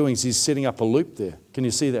actually doing is he's setting up a loop there. Can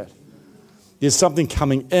you see that? There's something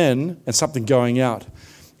coming in and something going out.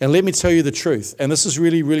 And let me tell you the truth, and this is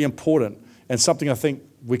really, really important and something I think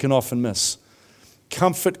we can often miss.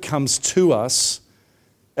 Comfort comes to us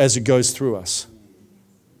as it goes through us.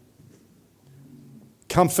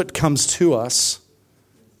 Comfort comes to us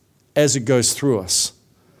as it goes through us.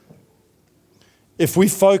 If we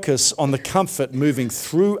focus on the comfort moving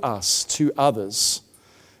through us to others,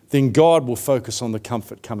 then God will focus on the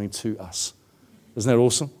comfort coming to us. Isn't that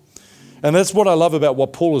awesome? And that's what I love about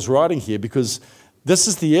what Paul is writing here, because this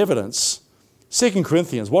is the evidence. 2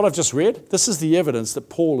 Corinthians, what I've just read, this is the evidence that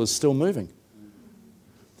Paul is still moving.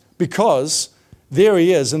 Because there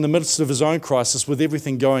he is in the midst of his own crisis with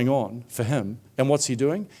everything going on for him. And what's he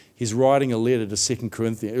doing? He's writing a letter to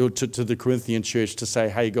to the Corinthian church to say,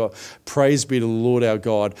 hey, God, praise be to the Lord our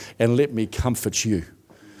God, and let me comfort you.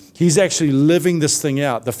 He's actually living this thing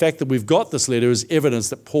out. The fact that we've got this letter is evidence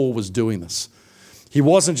that Paul was doing this. He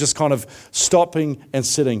wasn't just kind of stopping and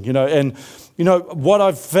sitting, And, what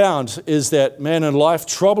I've found is that, man, in life,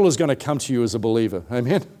 trouble is going to come to you as a believer.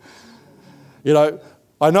 Amen?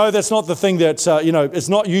 I know that's not the thing that, it's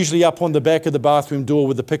not usually up on the back of the bathroom door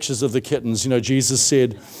with the pictures of the kittens. Jesus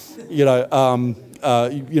said, you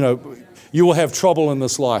will have trouble in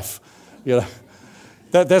this life.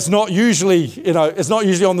 That's not usually, it's not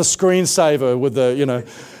usually on the screensaver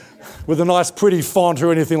with a nice pretty font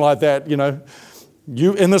or anything like that.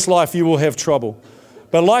 In this life you will have trouble.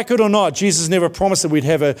 But like it or not, Jesus never promised that we'd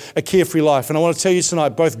have a carefree life. And I want to tell you tonight,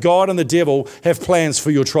 both God and the devil have plans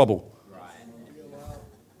for your trouble.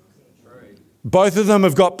 Both of them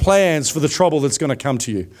have got plans for the trouble that's going to come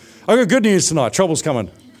to you. I've got good news tonight. Trouble's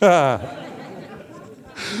coming.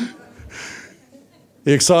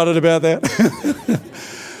 You excited about that?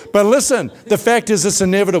 But listen, the fact is it's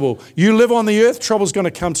inevitable. You live on the earth, trouble's going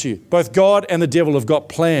to come to you. Both God and the devil have got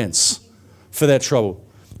plans for that trouble.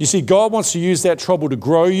 You see, God wants to use that trouble to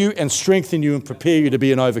grow you and strengthen you and prepare you to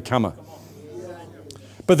be an overcomer.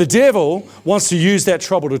 But the devil wants to use that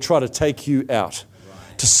trouble to try to take you out,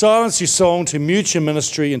 to silence your song, to mute your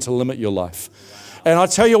ministry, and to limit your life. And I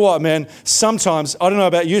tell you what, man, sometimes, I don't know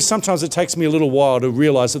about you, sometimes it takes me a little while to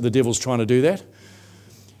realize that the devil's trying to do that.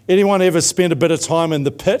 Anyone ever spend a bit of time in the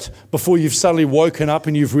pit before you've suddenly woken up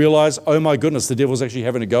and you've realized, oh my goodness, the devil's actually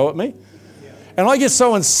having a go at me? And I get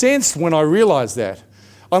so incensed when I realize that.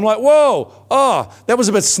 I'm like, whoa, that was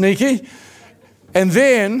a bit sneaky. And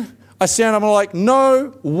then I stand up and I'm like,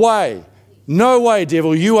 no way,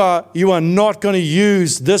 devil, you are not going to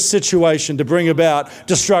use this situation to bring about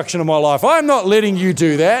destruction of my life. I'm not letting you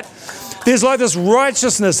do that. There's like this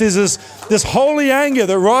righteousness, there's this holy anger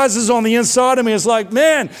that rises on the inside of me. It's like,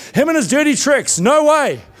 man, him and his dirty tricks, no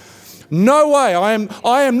way. No way.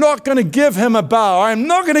 I am not going to give him a bow. I am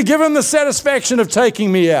not going to give him the satisfaction of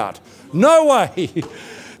taking me out. No way.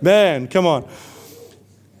 Man, come on.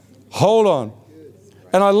 Hold on.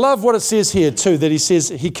 And I love what it says here too, that he says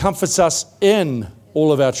he comforts us in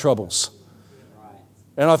all of our troubles.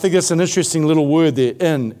 And I think that's an interesting little word there,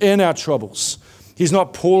 in our troubles. He's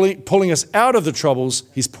not pulling us out of the troubles,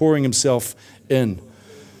 he's pouring himself in.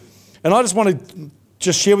 And I just want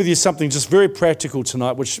to share with you something just very practical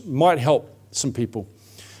tonight, which might help some people.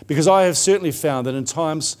 Because I have certainly found that in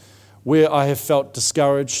times where I have felt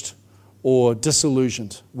discouraged or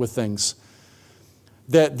disillusioned with things,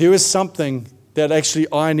 that there is something that actually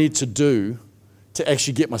I need to do to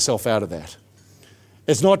actually get myself out of that.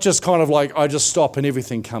 It's not just kind of like I just stop and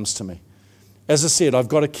everything comes to me. As I said, I've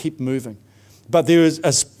got to keep moving. But there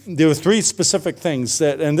were three specific things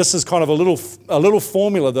that, and this is kind of a little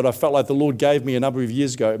formula that I felt like the Lord gave me a number of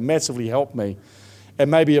years ago. It massively helped me, and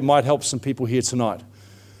maybe it might help some people here tonight.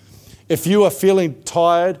 If you are feeling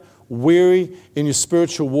tired, weary in your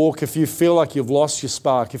spiritual walk, if you feel like you've lost your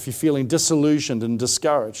spark, if you're feeling disillusioned and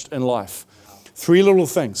discouraged in life, three little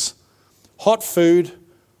things: hot food,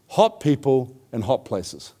 hot people, and hot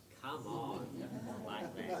places.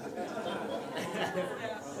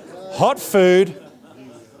 Hot food,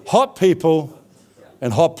 hot people,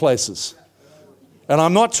 and hot places. And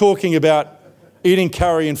I'm not talking about eating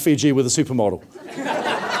curry in Fiji with a supermodel.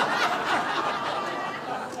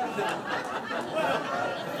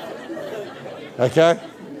 Okay?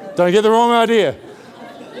 Don't get the wrong idea.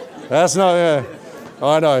 That's not,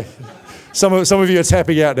 I know. Some of you are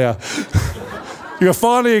tapping out now. You're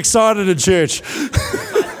finally excited in church.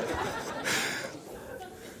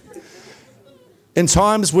 In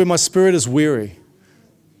times where my spirit is weary,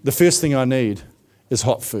 the first thing I need is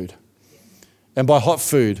hot food. And by hot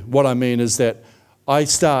food, what I mean is that I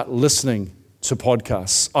start listening to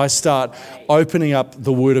podcasts. I start opening up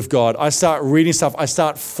the Word of God. I start reading stuff. I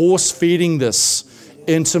start force-feeding this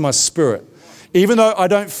into my spirit, even though I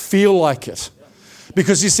don't feel like it.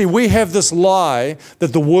 Because you see, we have this lie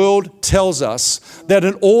that the world tells us that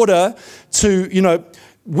in order to,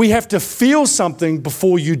 we have to feel something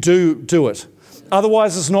before you do it.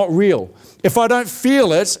 Otherwise, it's not real. If I don't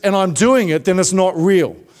feel it and I'm doing it, then it's not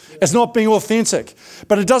real. It's not being authentic.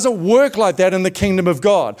 But it doesn't work like that in the kingdom of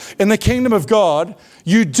God. In the kingdom of God,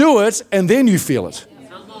 you do it and then you feel it.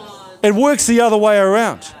 It works the other way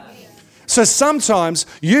around. So sometimes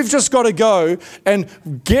you've just got to go and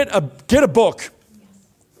get a book.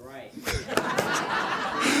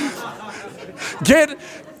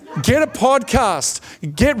 Get a podcast.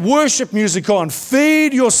 Get worship music on.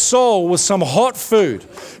 Feed your soul with some hot food.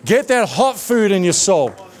 Get that hot food in your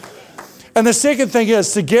soul. And the second thing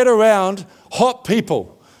is to get around hot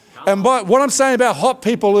people. And what I'm saying about hot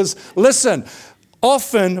people is, listen,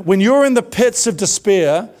 often when you're in the pits of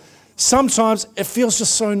despair, sometimes it feels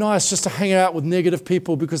just so nice just to hang out with negative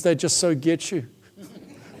people because they just so get you.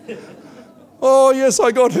 Oh, yes,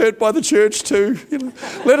 I got hurt by the church too.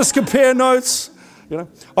 Let us compare notes.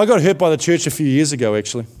 I got hurt by the church a few years ago,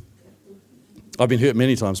 actually. I've been hurt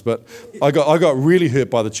many times, but I got really hurt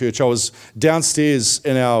by the church. I was downstairs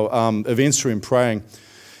in our events room praying,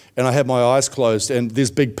 and I had my eyes closed, and there's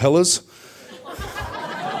big pillars.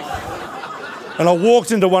 And I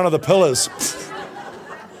walked into one of the pillars.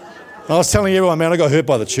 And I was telling everyone, man, I got hurt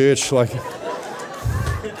by the church.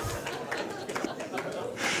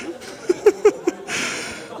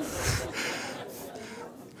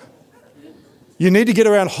 You need to get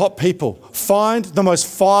around hot people. Find the most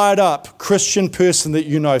fired up Christian person that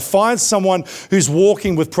you know. Find someone who's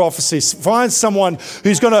walking with prophecy. Find someone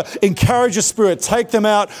who's going to encourage your spirit. Take them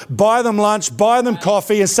out, buy them lunch, buy them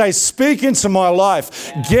coffee, and say, speak into my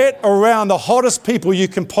life. Get around the hottest people you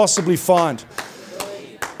can possibly find.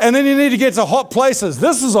 And then you need to get to hot places.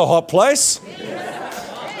 This is a hot place.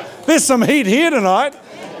 There's some heat here tonight.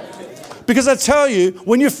 Because I tell you,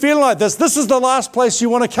 when you feel like this is the last place you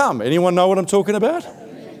want to come. Anyone know what I'm talking about?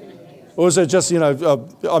 Or is it just,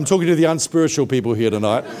 I'm talking to the unspiritual people here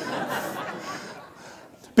tonight.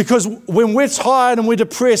 Because when we're tired and we're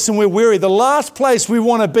depressed and we're weary, the last place we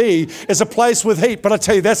want to be is a place with heat. But I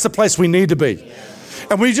tell you, that's the place we need to be.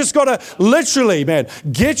 And we just got to literally, man,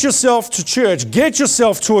 get yourself to church, get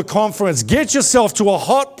yourself to a conference, get yourself to a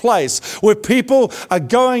hot place where people are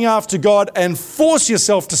going after God, and force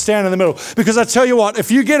yourself to stand in the middle. Because I tell you what,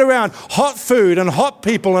 if you get around hot food and hot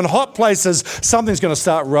people and hot places, something's going to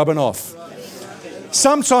start rubbing off.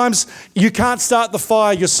 Sometimes you can't start the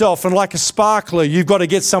fire yourself, and like a sparkler, you've got to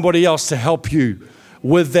get somebody else to help you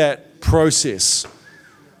with that process.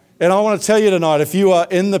 And I want to tell you tonight, if you are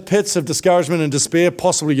in the pits of discouragement and despair,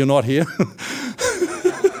 possibly you're not here.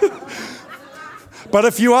 But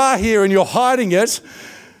if you are here and you're hiding it,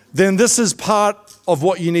 then this is part of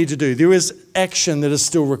what you need to do. There is action that is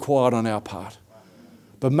still required on our part.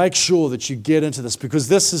 But make sure that you get into this, because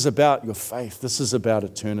this is about your faith. This is about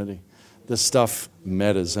eternity. This stuff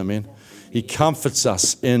matters, amen. He comforts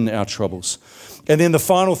us in our troubles. And then the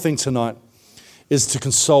final thing tonight is to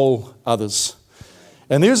console others.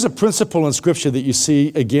 And there's a principle in Scripture that you see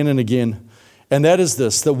again and again, and that is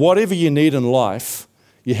this, that whatever you need in life,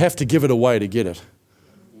 you have to give it away to get it.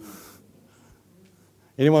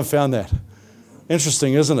 Anyone found that?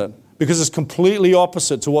 Interesting, isn't it? Because it's completely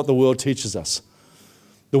opposite to what the world teaches us.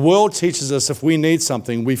 The world teaches us if we need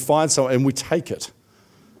something, we find something and we take it.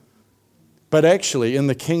 But actually, in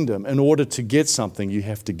the kingdom, in order to get something, you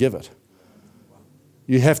have to give it.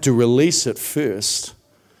 You have to release it first.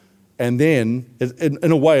 And then,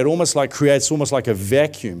 in a way, it almost like creates almost like a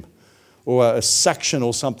vacuum or a suction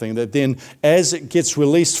or something that then, as it gets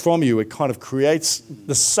released from you, it kind of creates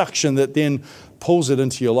the suction that then pulls it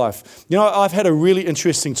into your life. You know, I've had a really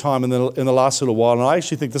interesting time in the last little while, and I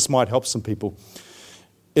actually think this might help some people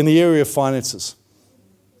in the area of finances.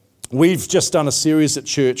 We've just done a series at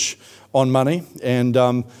church on money,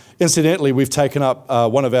 and incidentally, we've taken up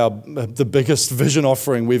one of the biggest vision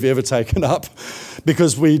offering we've ever taken up,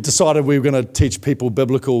 because we decided we were going to teach people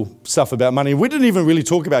biblical stuff about money. We didn't even really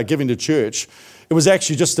talk about giving to church. It was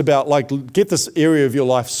actually just about, get this area of your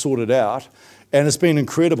life sorted out, and it's been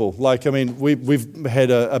incredible. We've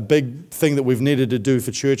had a big thing that we've needed to do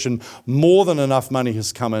for church, and more than enough money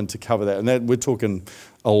has come in to cover that, and we're talking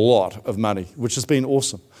a lot of money, which has been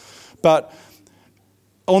awesome. But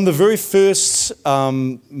on the very first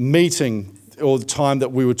meeting or the time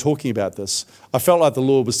that we were talking about this, I felt like the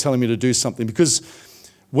Lord was telling me to do something, because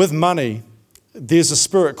with money, there's a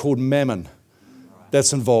spirit called mammon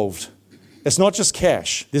that's involved. It's not just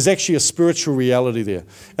cash. There's actually a spiritual reality there.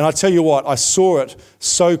 And I tell you what, I saw it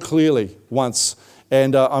so clearly once,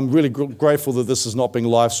 and I'm really grateful that this is not being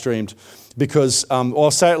live streamed, because I'll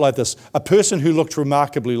say it like this: a person who looked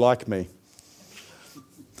remarkably like me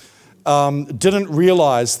didn't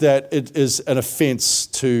realize that it is an offense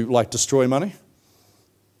to destroy money.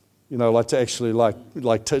 To actually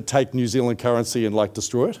to take New Zealand currency and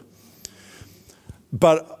destroy it.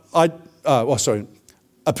 But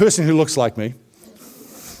a person who looks like me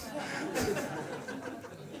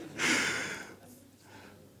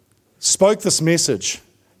spoke this message,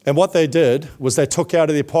 and what they did was they took out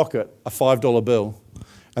of their pocket a $5 bill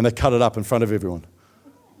and they cut it up in front of everyone.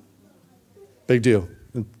 Big deal.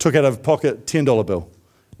 And took out of pocket $10 bill,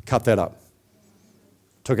 cut that up.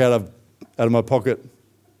 Took out of my pocket.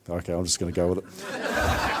 Okay, I'm just going to go with it.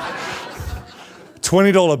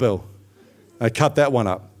 $20 bill. I cut that one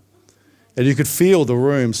up. And you could feel the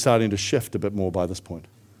room starting to shift a bit more by this point.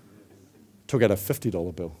 Took out a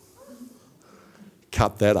 $50 bill.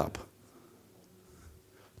 Cut that up.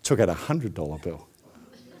 Took out a $100 bill.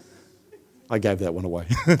 I gave that one away.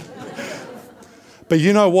 But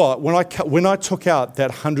you know what? When I took out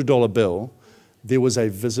that $100 bill, there was a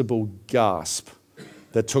visible gasp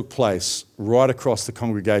that took place right across the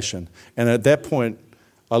congregation. And at that point,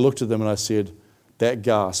 I looked at them and I said, that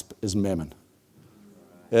gasp is mammon.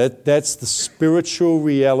 That's the spiritual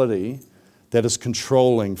reality that is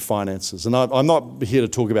controlling finances. And I'm not here to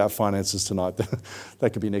talk about finances tonight.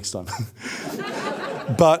 That could be next time.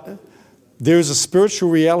 But there is a spiritual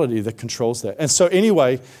reality that controls that. And so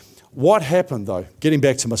anyway, what happened though, getting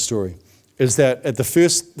back to my story, is that at the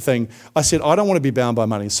first thing, I said, I don't want to be bound by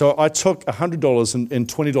money. So I took $100 in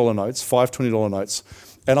 $20 notes, five $20 notes,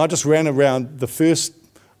 and I just ran around the first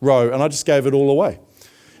row and I just gave it all away.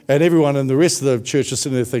 And everyone in the rest of the church was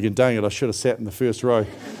sitting there thinking, dang it, I should have sat in the first row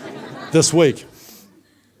this week.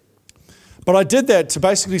 But I did that to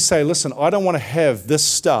basically say, listen, I don't want to have this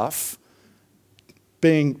stuff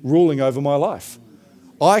ruling over my life.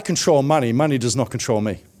 I control money. Money does not control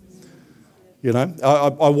me. You know,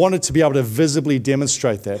 I wanted to be able to visibly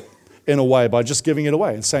demonstrate that in a way by just giving it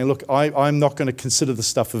away and saying, look, I'm not going to consider the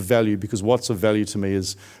stuff of value because what's of value to me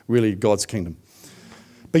is really God's kingdom.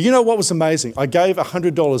 But you know what was amazing? I gave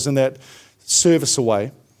 $100 in that service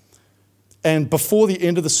away, and before the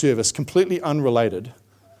end of the service, completely unrelated,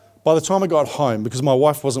 by the time I got home, because my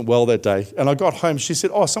wife wasn't well that day, and I got home, she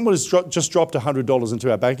said, somebody's just dropped $100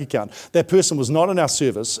 into our bank account. That person was not in our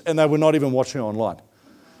service, and they were not even watching online.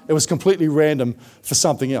 It was completely random for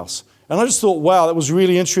something else. And I just thought, wow, that was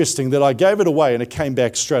really interesting that I gave it away and it came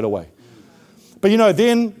back straight away. But you know,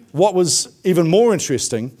 then what was even more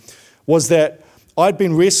interesting was that I'd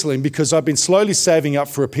been wrestling because I'd been slowly saving up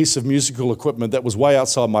for a piece of musical equipment that was way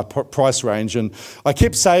outside my price range. And I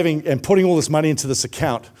kept saving and putting all this money into this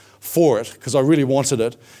account for it because I really wanted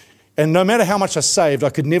it. And no matter how much I saved, I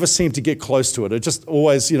could never seem to get close to it. It just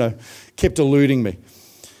always, kept eluding me.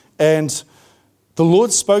 And the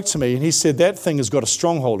Lord spoke to me and he said, that thing has got a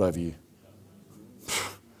stronghold over you.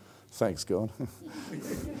 Thanks, God.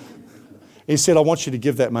 He said, I want you to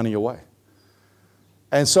give that money away.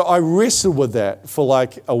 And so I wrestled with that for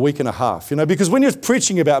like a week and a half, because when you're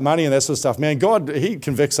preaching about money and that sort of stuff, man, God, he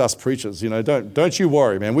convicts us preachers, don't you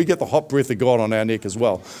worry, man. We get the hot breath of God on our neck as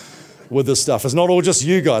well with this stuff. It's not all just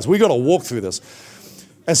you guys. We got to walk through this.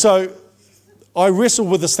 And so I wrestled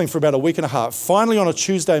with this thing for about a week and a half. Finally, on a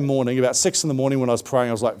Tuesday morning, about 6 a.m. when I was praying,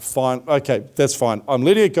 I was like, fine, okay, that's fine. I'm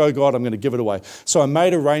letting it go, God. I'm going to give it away. So I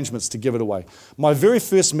made arrangements to give it away. My very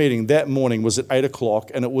first meeting that morning was at 8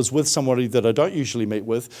 o'clock, and it was with somebody that I don't usually meet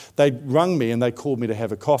with. They rung me, and they called me to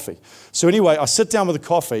have a coffee. So anyway, I sit down with a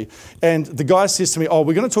coffee, and the guy says to me,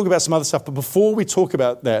 we're going to talk about some other stuff, but before we talk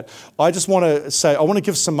about that, I just want to say, I want to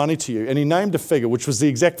give some money to you. And he named a figure, which was the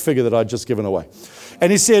exact figure that I'd just given away.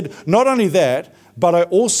 And he said, not only that, but I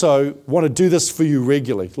also want to do this for you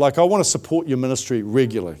regularly. Like, I want to support your ministry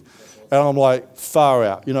regularly. And I'm like, far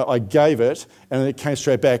out. I gave it, and it came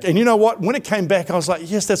straight back. And you know what? When it came back, I was like,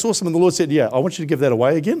 yes, that's awesome. And the Lord said, yeah, I want you to give that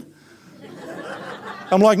away again.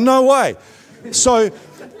 I'm like, no way. So,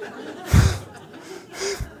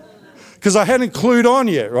 because I hadn't clued on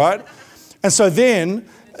yet, right? And so then,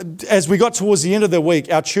 as we got towards the end of the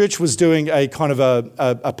week, our church was doing a kind of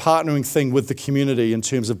a partnering thing with the community in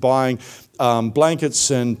terms of buying blankets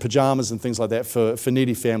and pajamas and things like that for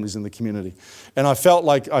needy families in the community. And I felt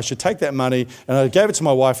like I should take that money, and I gave it to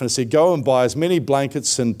my wife and I said, go and buy as many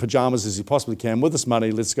blankets and pajamas as you possibly can. With this money,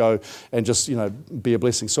 let's go and just, be a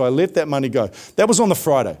blessing. So I let that money go. That was on the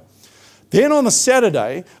Friday. Then on the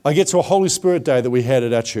Saturday, I get to a Holy Spirit day that we had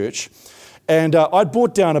at our church. And I'd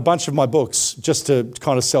brought down a bunch of my books just to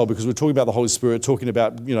kind of sell, because we're talking about the Holy Spirit, talking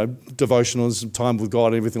about, devotionals and time with God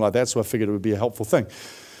and everything like that. So I figured it would be a helpful thing.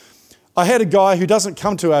 I had a guy who doesn't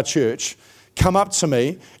come to our church come up to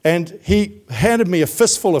me, and he handed me a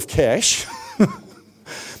fistful of cash. And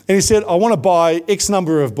he said, I want to buy X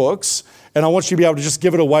number of books, and I want you to be able to just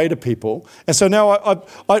give it away to people. And so now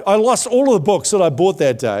I lost all of the books that I bought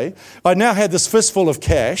that day. I now had this fistful of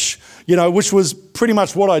cash, which was pretty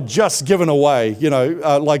much what I'd just given away,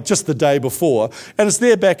 like just the day before. And it's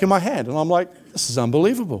there back in my hand. And I'm like, this is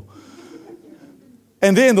unbelievable.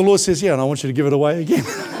 And then the Lord says, yeah, and I want you to give it away again.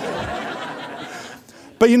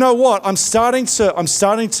 But you know what? I'm starting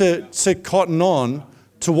to cotton on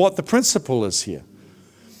to what the principle is here.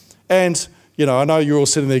 And I know you're all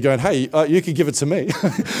sitting there going, hey, you could give it to me.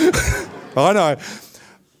 I know.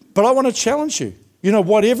 But I want to challenge you. You know,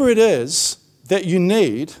 whatever it is that you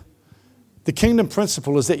need, the kingdom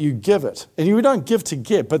principle is that you give it. And you don't give to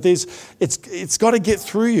get, but it's got to get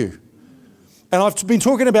through you. And I've been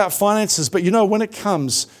talking about finances, but you know, when it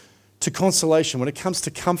comes to consolation, when it comes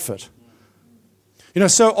to comfort, you know,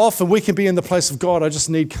 so often we can be in the place of God, I just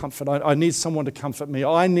need comfort. I need someone to comfort me.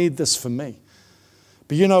 I need this for me.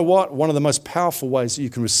 But you know what? One of the most powerful ways that you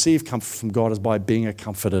can receive comfort from God is by being a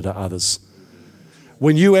comforter to others.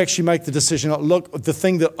 When you actually make the decision, look, the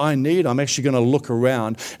thing that I need, I'm actually going to look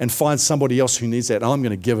around and find somebody else who needs that, and I'm going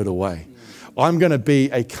to give it away. I'm going to be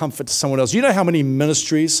a comfort to someone else. You know how many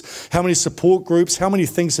ministries, how many support groups, how many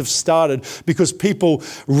things have started because people,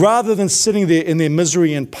 rather than sitting there in their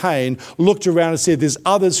misery and pain, looked around and said, there's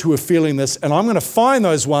others who are feeling this, and I'm going to find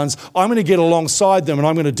those ones, I'm going to get alongside them, and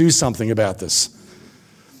I'm going to do something about this.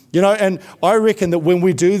 You know, and I reckon that when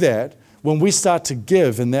we do that, when we start to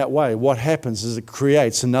give in that way, what happens is it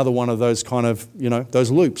creates another one of those kind of, you know,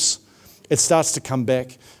 those loops. It starts to come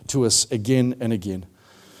back to us again and again.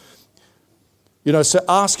 You know, so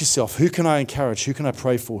ask yourself, who can I encourage? Who can I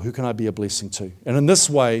pray for? Who can I be a blessing to? And in this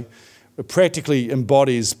way, it practically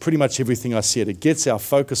embodies pretty much everything I said. It gets our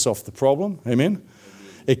focus off the problem. Amen?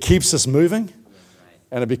 It keeps us moving,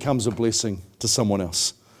 and it becomes a blessing to someone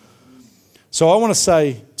else. So I want to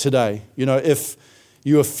say today, you know, if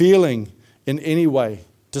you are feeling in any way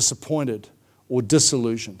disappointed or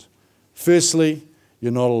disillusioned, firstly,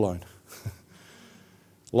 you're not alone.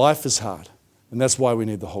 Life is hard, and that's why we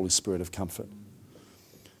need the Holy Spirit of comfort.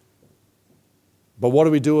 But what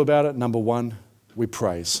do we do about it? Number one, we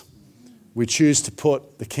praise. We choose to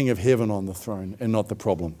put the King of Heaven on the throne and not the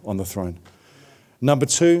problem on the throne. Number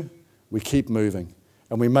two, we keep moving,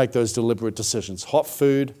 and we make those deliberate decisions. Hot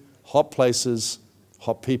food, hot places,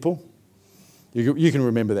 hot people. You can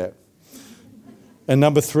remember that. And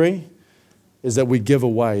number three is that we give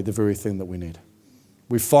away the very thing that we need.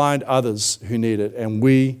 We find others who need it, and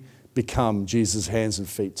we become Jesus' hands and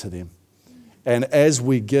feet to them. And as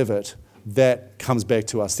we give it, that comes back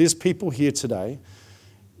to us. There's people here today.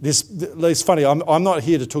 It's funny, I'm not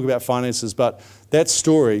here to talk about finances, but that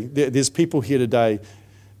story, there's people here today,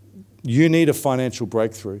 you need a financial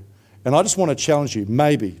breakthrough. And I just want to challenge you,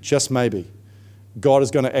 maybe, just maybe, God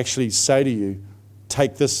is going to actually say to you,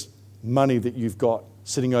 take this money that you've got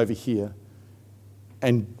sitting over here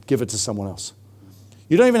and give it to someone else.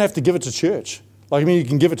 You don't even have to give it to church. Like, I mean, you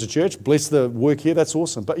can give it to church, bless the work here, that's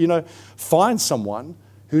awesome. But, you know, find someone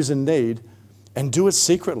who's in need and do it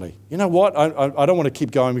secretly. You know what? I don't want to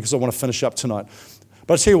keep going because I want to finish up tonight.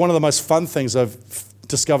 But I'll tell you, one of the most fun things I've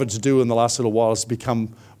discovered to do in the last little while is to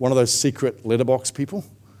become one of those secret letterbox people.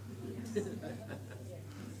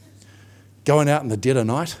 Going out in the dead of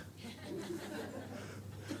night,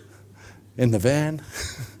 in the van,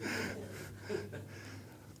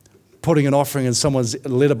 putting an offering in someone's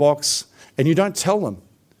letterbox, and you don't tell them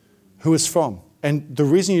who it's from. And the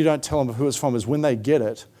reason you don't tell them who it's from is when they get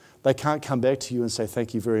it, they can't come back to you and say,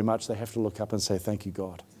 thank you very much. They have to look up and say, thank you,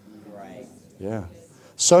 God. Right. Yeah.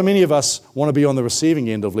 So many of us want to be on the receiving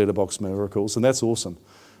end of letterbox miracles, and that's awesome.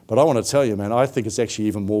 But I want to tell you, man, I think it's actually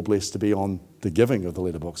even more blessed to be on the giving of the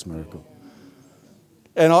letterbox miracle.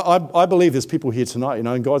 And I believe there's people here tonight, you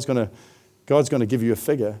know, and God's going to give you a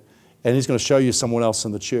figure, and He's going to show you someone else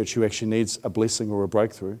in the church who actually needs a blessing or a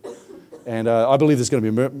breakthrough. And I believe there's going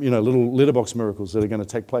to be, you know, little letterbox miracles that are going to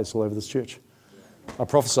take place all over this church. I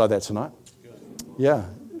prophesy that tonight. Yeah.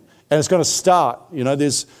 And it's going to start, you know,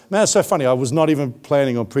 it's so funny. I was not even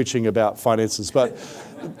planning on preaching about finances, but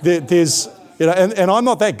there's, you know, and I'm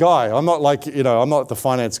not that guy. I'm not like, you know, I'm not the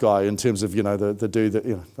finance guy in terms of, you know, the dude that,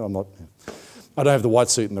 you know, I don't have the white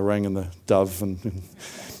suit and the ring and the dove. And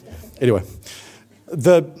anyway,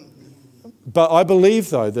 but I believe,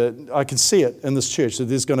 though, that I can see it in this church,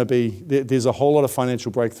 that there's a whole lot of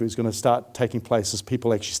financial breakthroughs going to start taking place as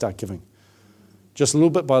people actually start giving. Just a little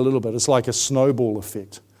bit by little bit. It's like a snowball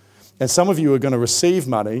effect. And some of you are going to receive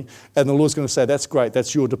money, and the Lord's going to say, that's great,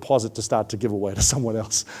 that's your deposit to start to give away to someone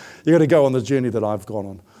else. You're going to go on the journey that I've gone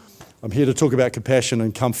on. I'm here to talk about compassion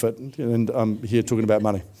and comfort, and I'm here talking about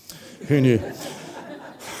money. Who knew?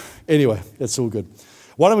 Anyway, that's all good.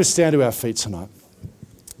 Why don't we stand to our feet tonight?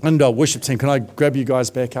 And worship team, can I grab you guys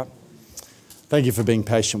back up? Thank you for being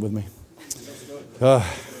patient with me.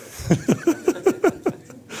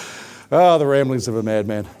 The ramblings of a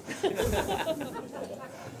madman.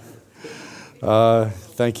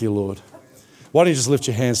 Thank you, Lord. Why don't you just lift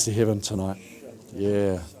your hands to heaven tonight?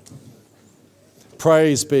 Yeah.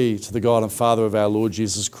 Praise be to the God and Father of our Lord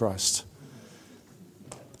Jesus Christ,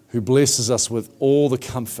 who blesses us with all the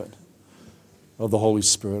comfort of the Holy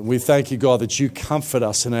Spirit. And we thank you, God, that you comfort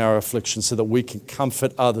us in our affliction so that we can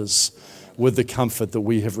comfort others with the comfort that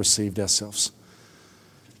we have received ourselves.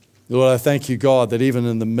 Lord, I thank you, God, that even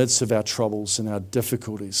in the midst of our troubles and our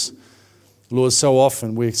difficulties, Lord, so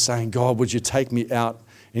often we're saying, God, would you take me out?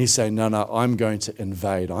 And he's saying, no, I'm going to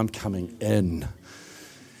invade. I'm coming in.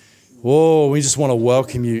 Oh, we just want to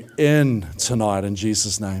welcome you in tonight in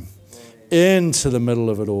Jesus' name. Into the middle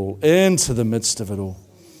of it all, into the midst of it all.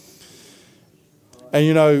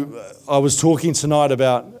 And, I was talking tonight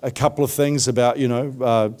about a couple of things about,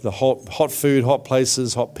 the hot food, hot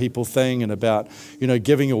places, hot people thing, and about,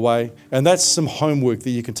 giving away. And that's some homework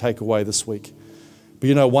that you can take away this week.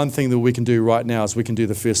 But, one thing that we can do right now is we can do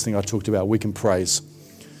the first thing I talked about. We can praise.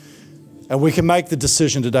 And we can make the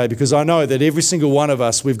decision today, because I know that every single one of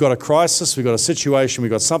us, we've got a crisis, we've got a situation,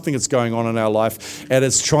 we've got something that's going on in our life, and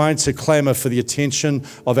it's trying to clamor for the attention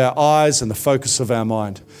of our eyes and the focus of our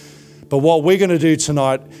mind. But what we're going to do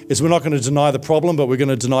tonight is we're not going to deny the problem, but we're going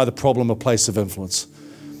to deny the problem a place of influence.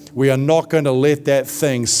 We are not going to let that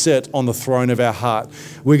thing sit on the throne of our heart.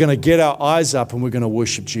 We're going to get our eyes up and we're going to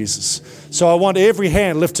worship Jesus. So I want every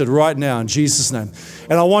hand lifted right now in Jesus' name.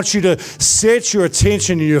 And I want you to set your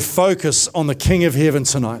attention and your focus on the King of Heaven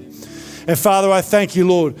tonight. And Father, I thank you,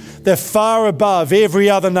 Lord, that far above every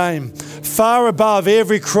other name, far above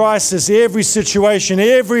every crisis, every situation,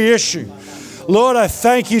 every issue, Lord, I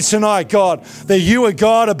thank you tonight, God, that you are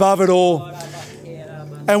God above it all.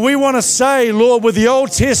 And we want to say, Lord, with the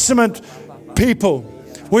Old Testament people,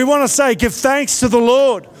 we want to say, give thanks to the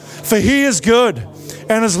Lord, for he is good,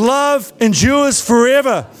 and his love endures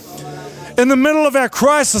forever. In the middle of our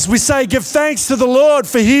crisis, we say, give thanks to the Lord,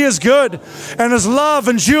 for he is good, and his love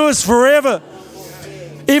endures forever.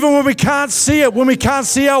 Even when we can't see it, when we can't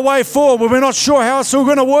see our way forward, when we're not sure how it's all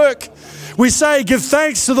going to work, we say, give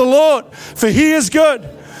thanks to the Lord, for he is good,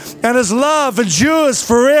 and his love endures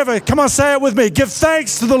forever. Come on, say it with me. Give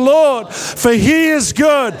thanks to the Lord, for he is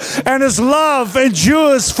good, and his love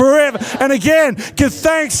endures forever. And again, give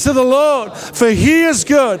thanks to the Lord, for he is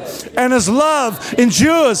good, and his love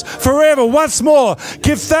endures forever. Once more,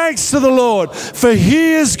 give thanks to the Lord, for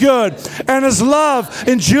he is good, and his love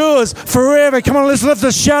endures forever. Come on, let's lift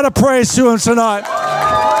a shout of praise to him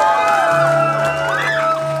tonight.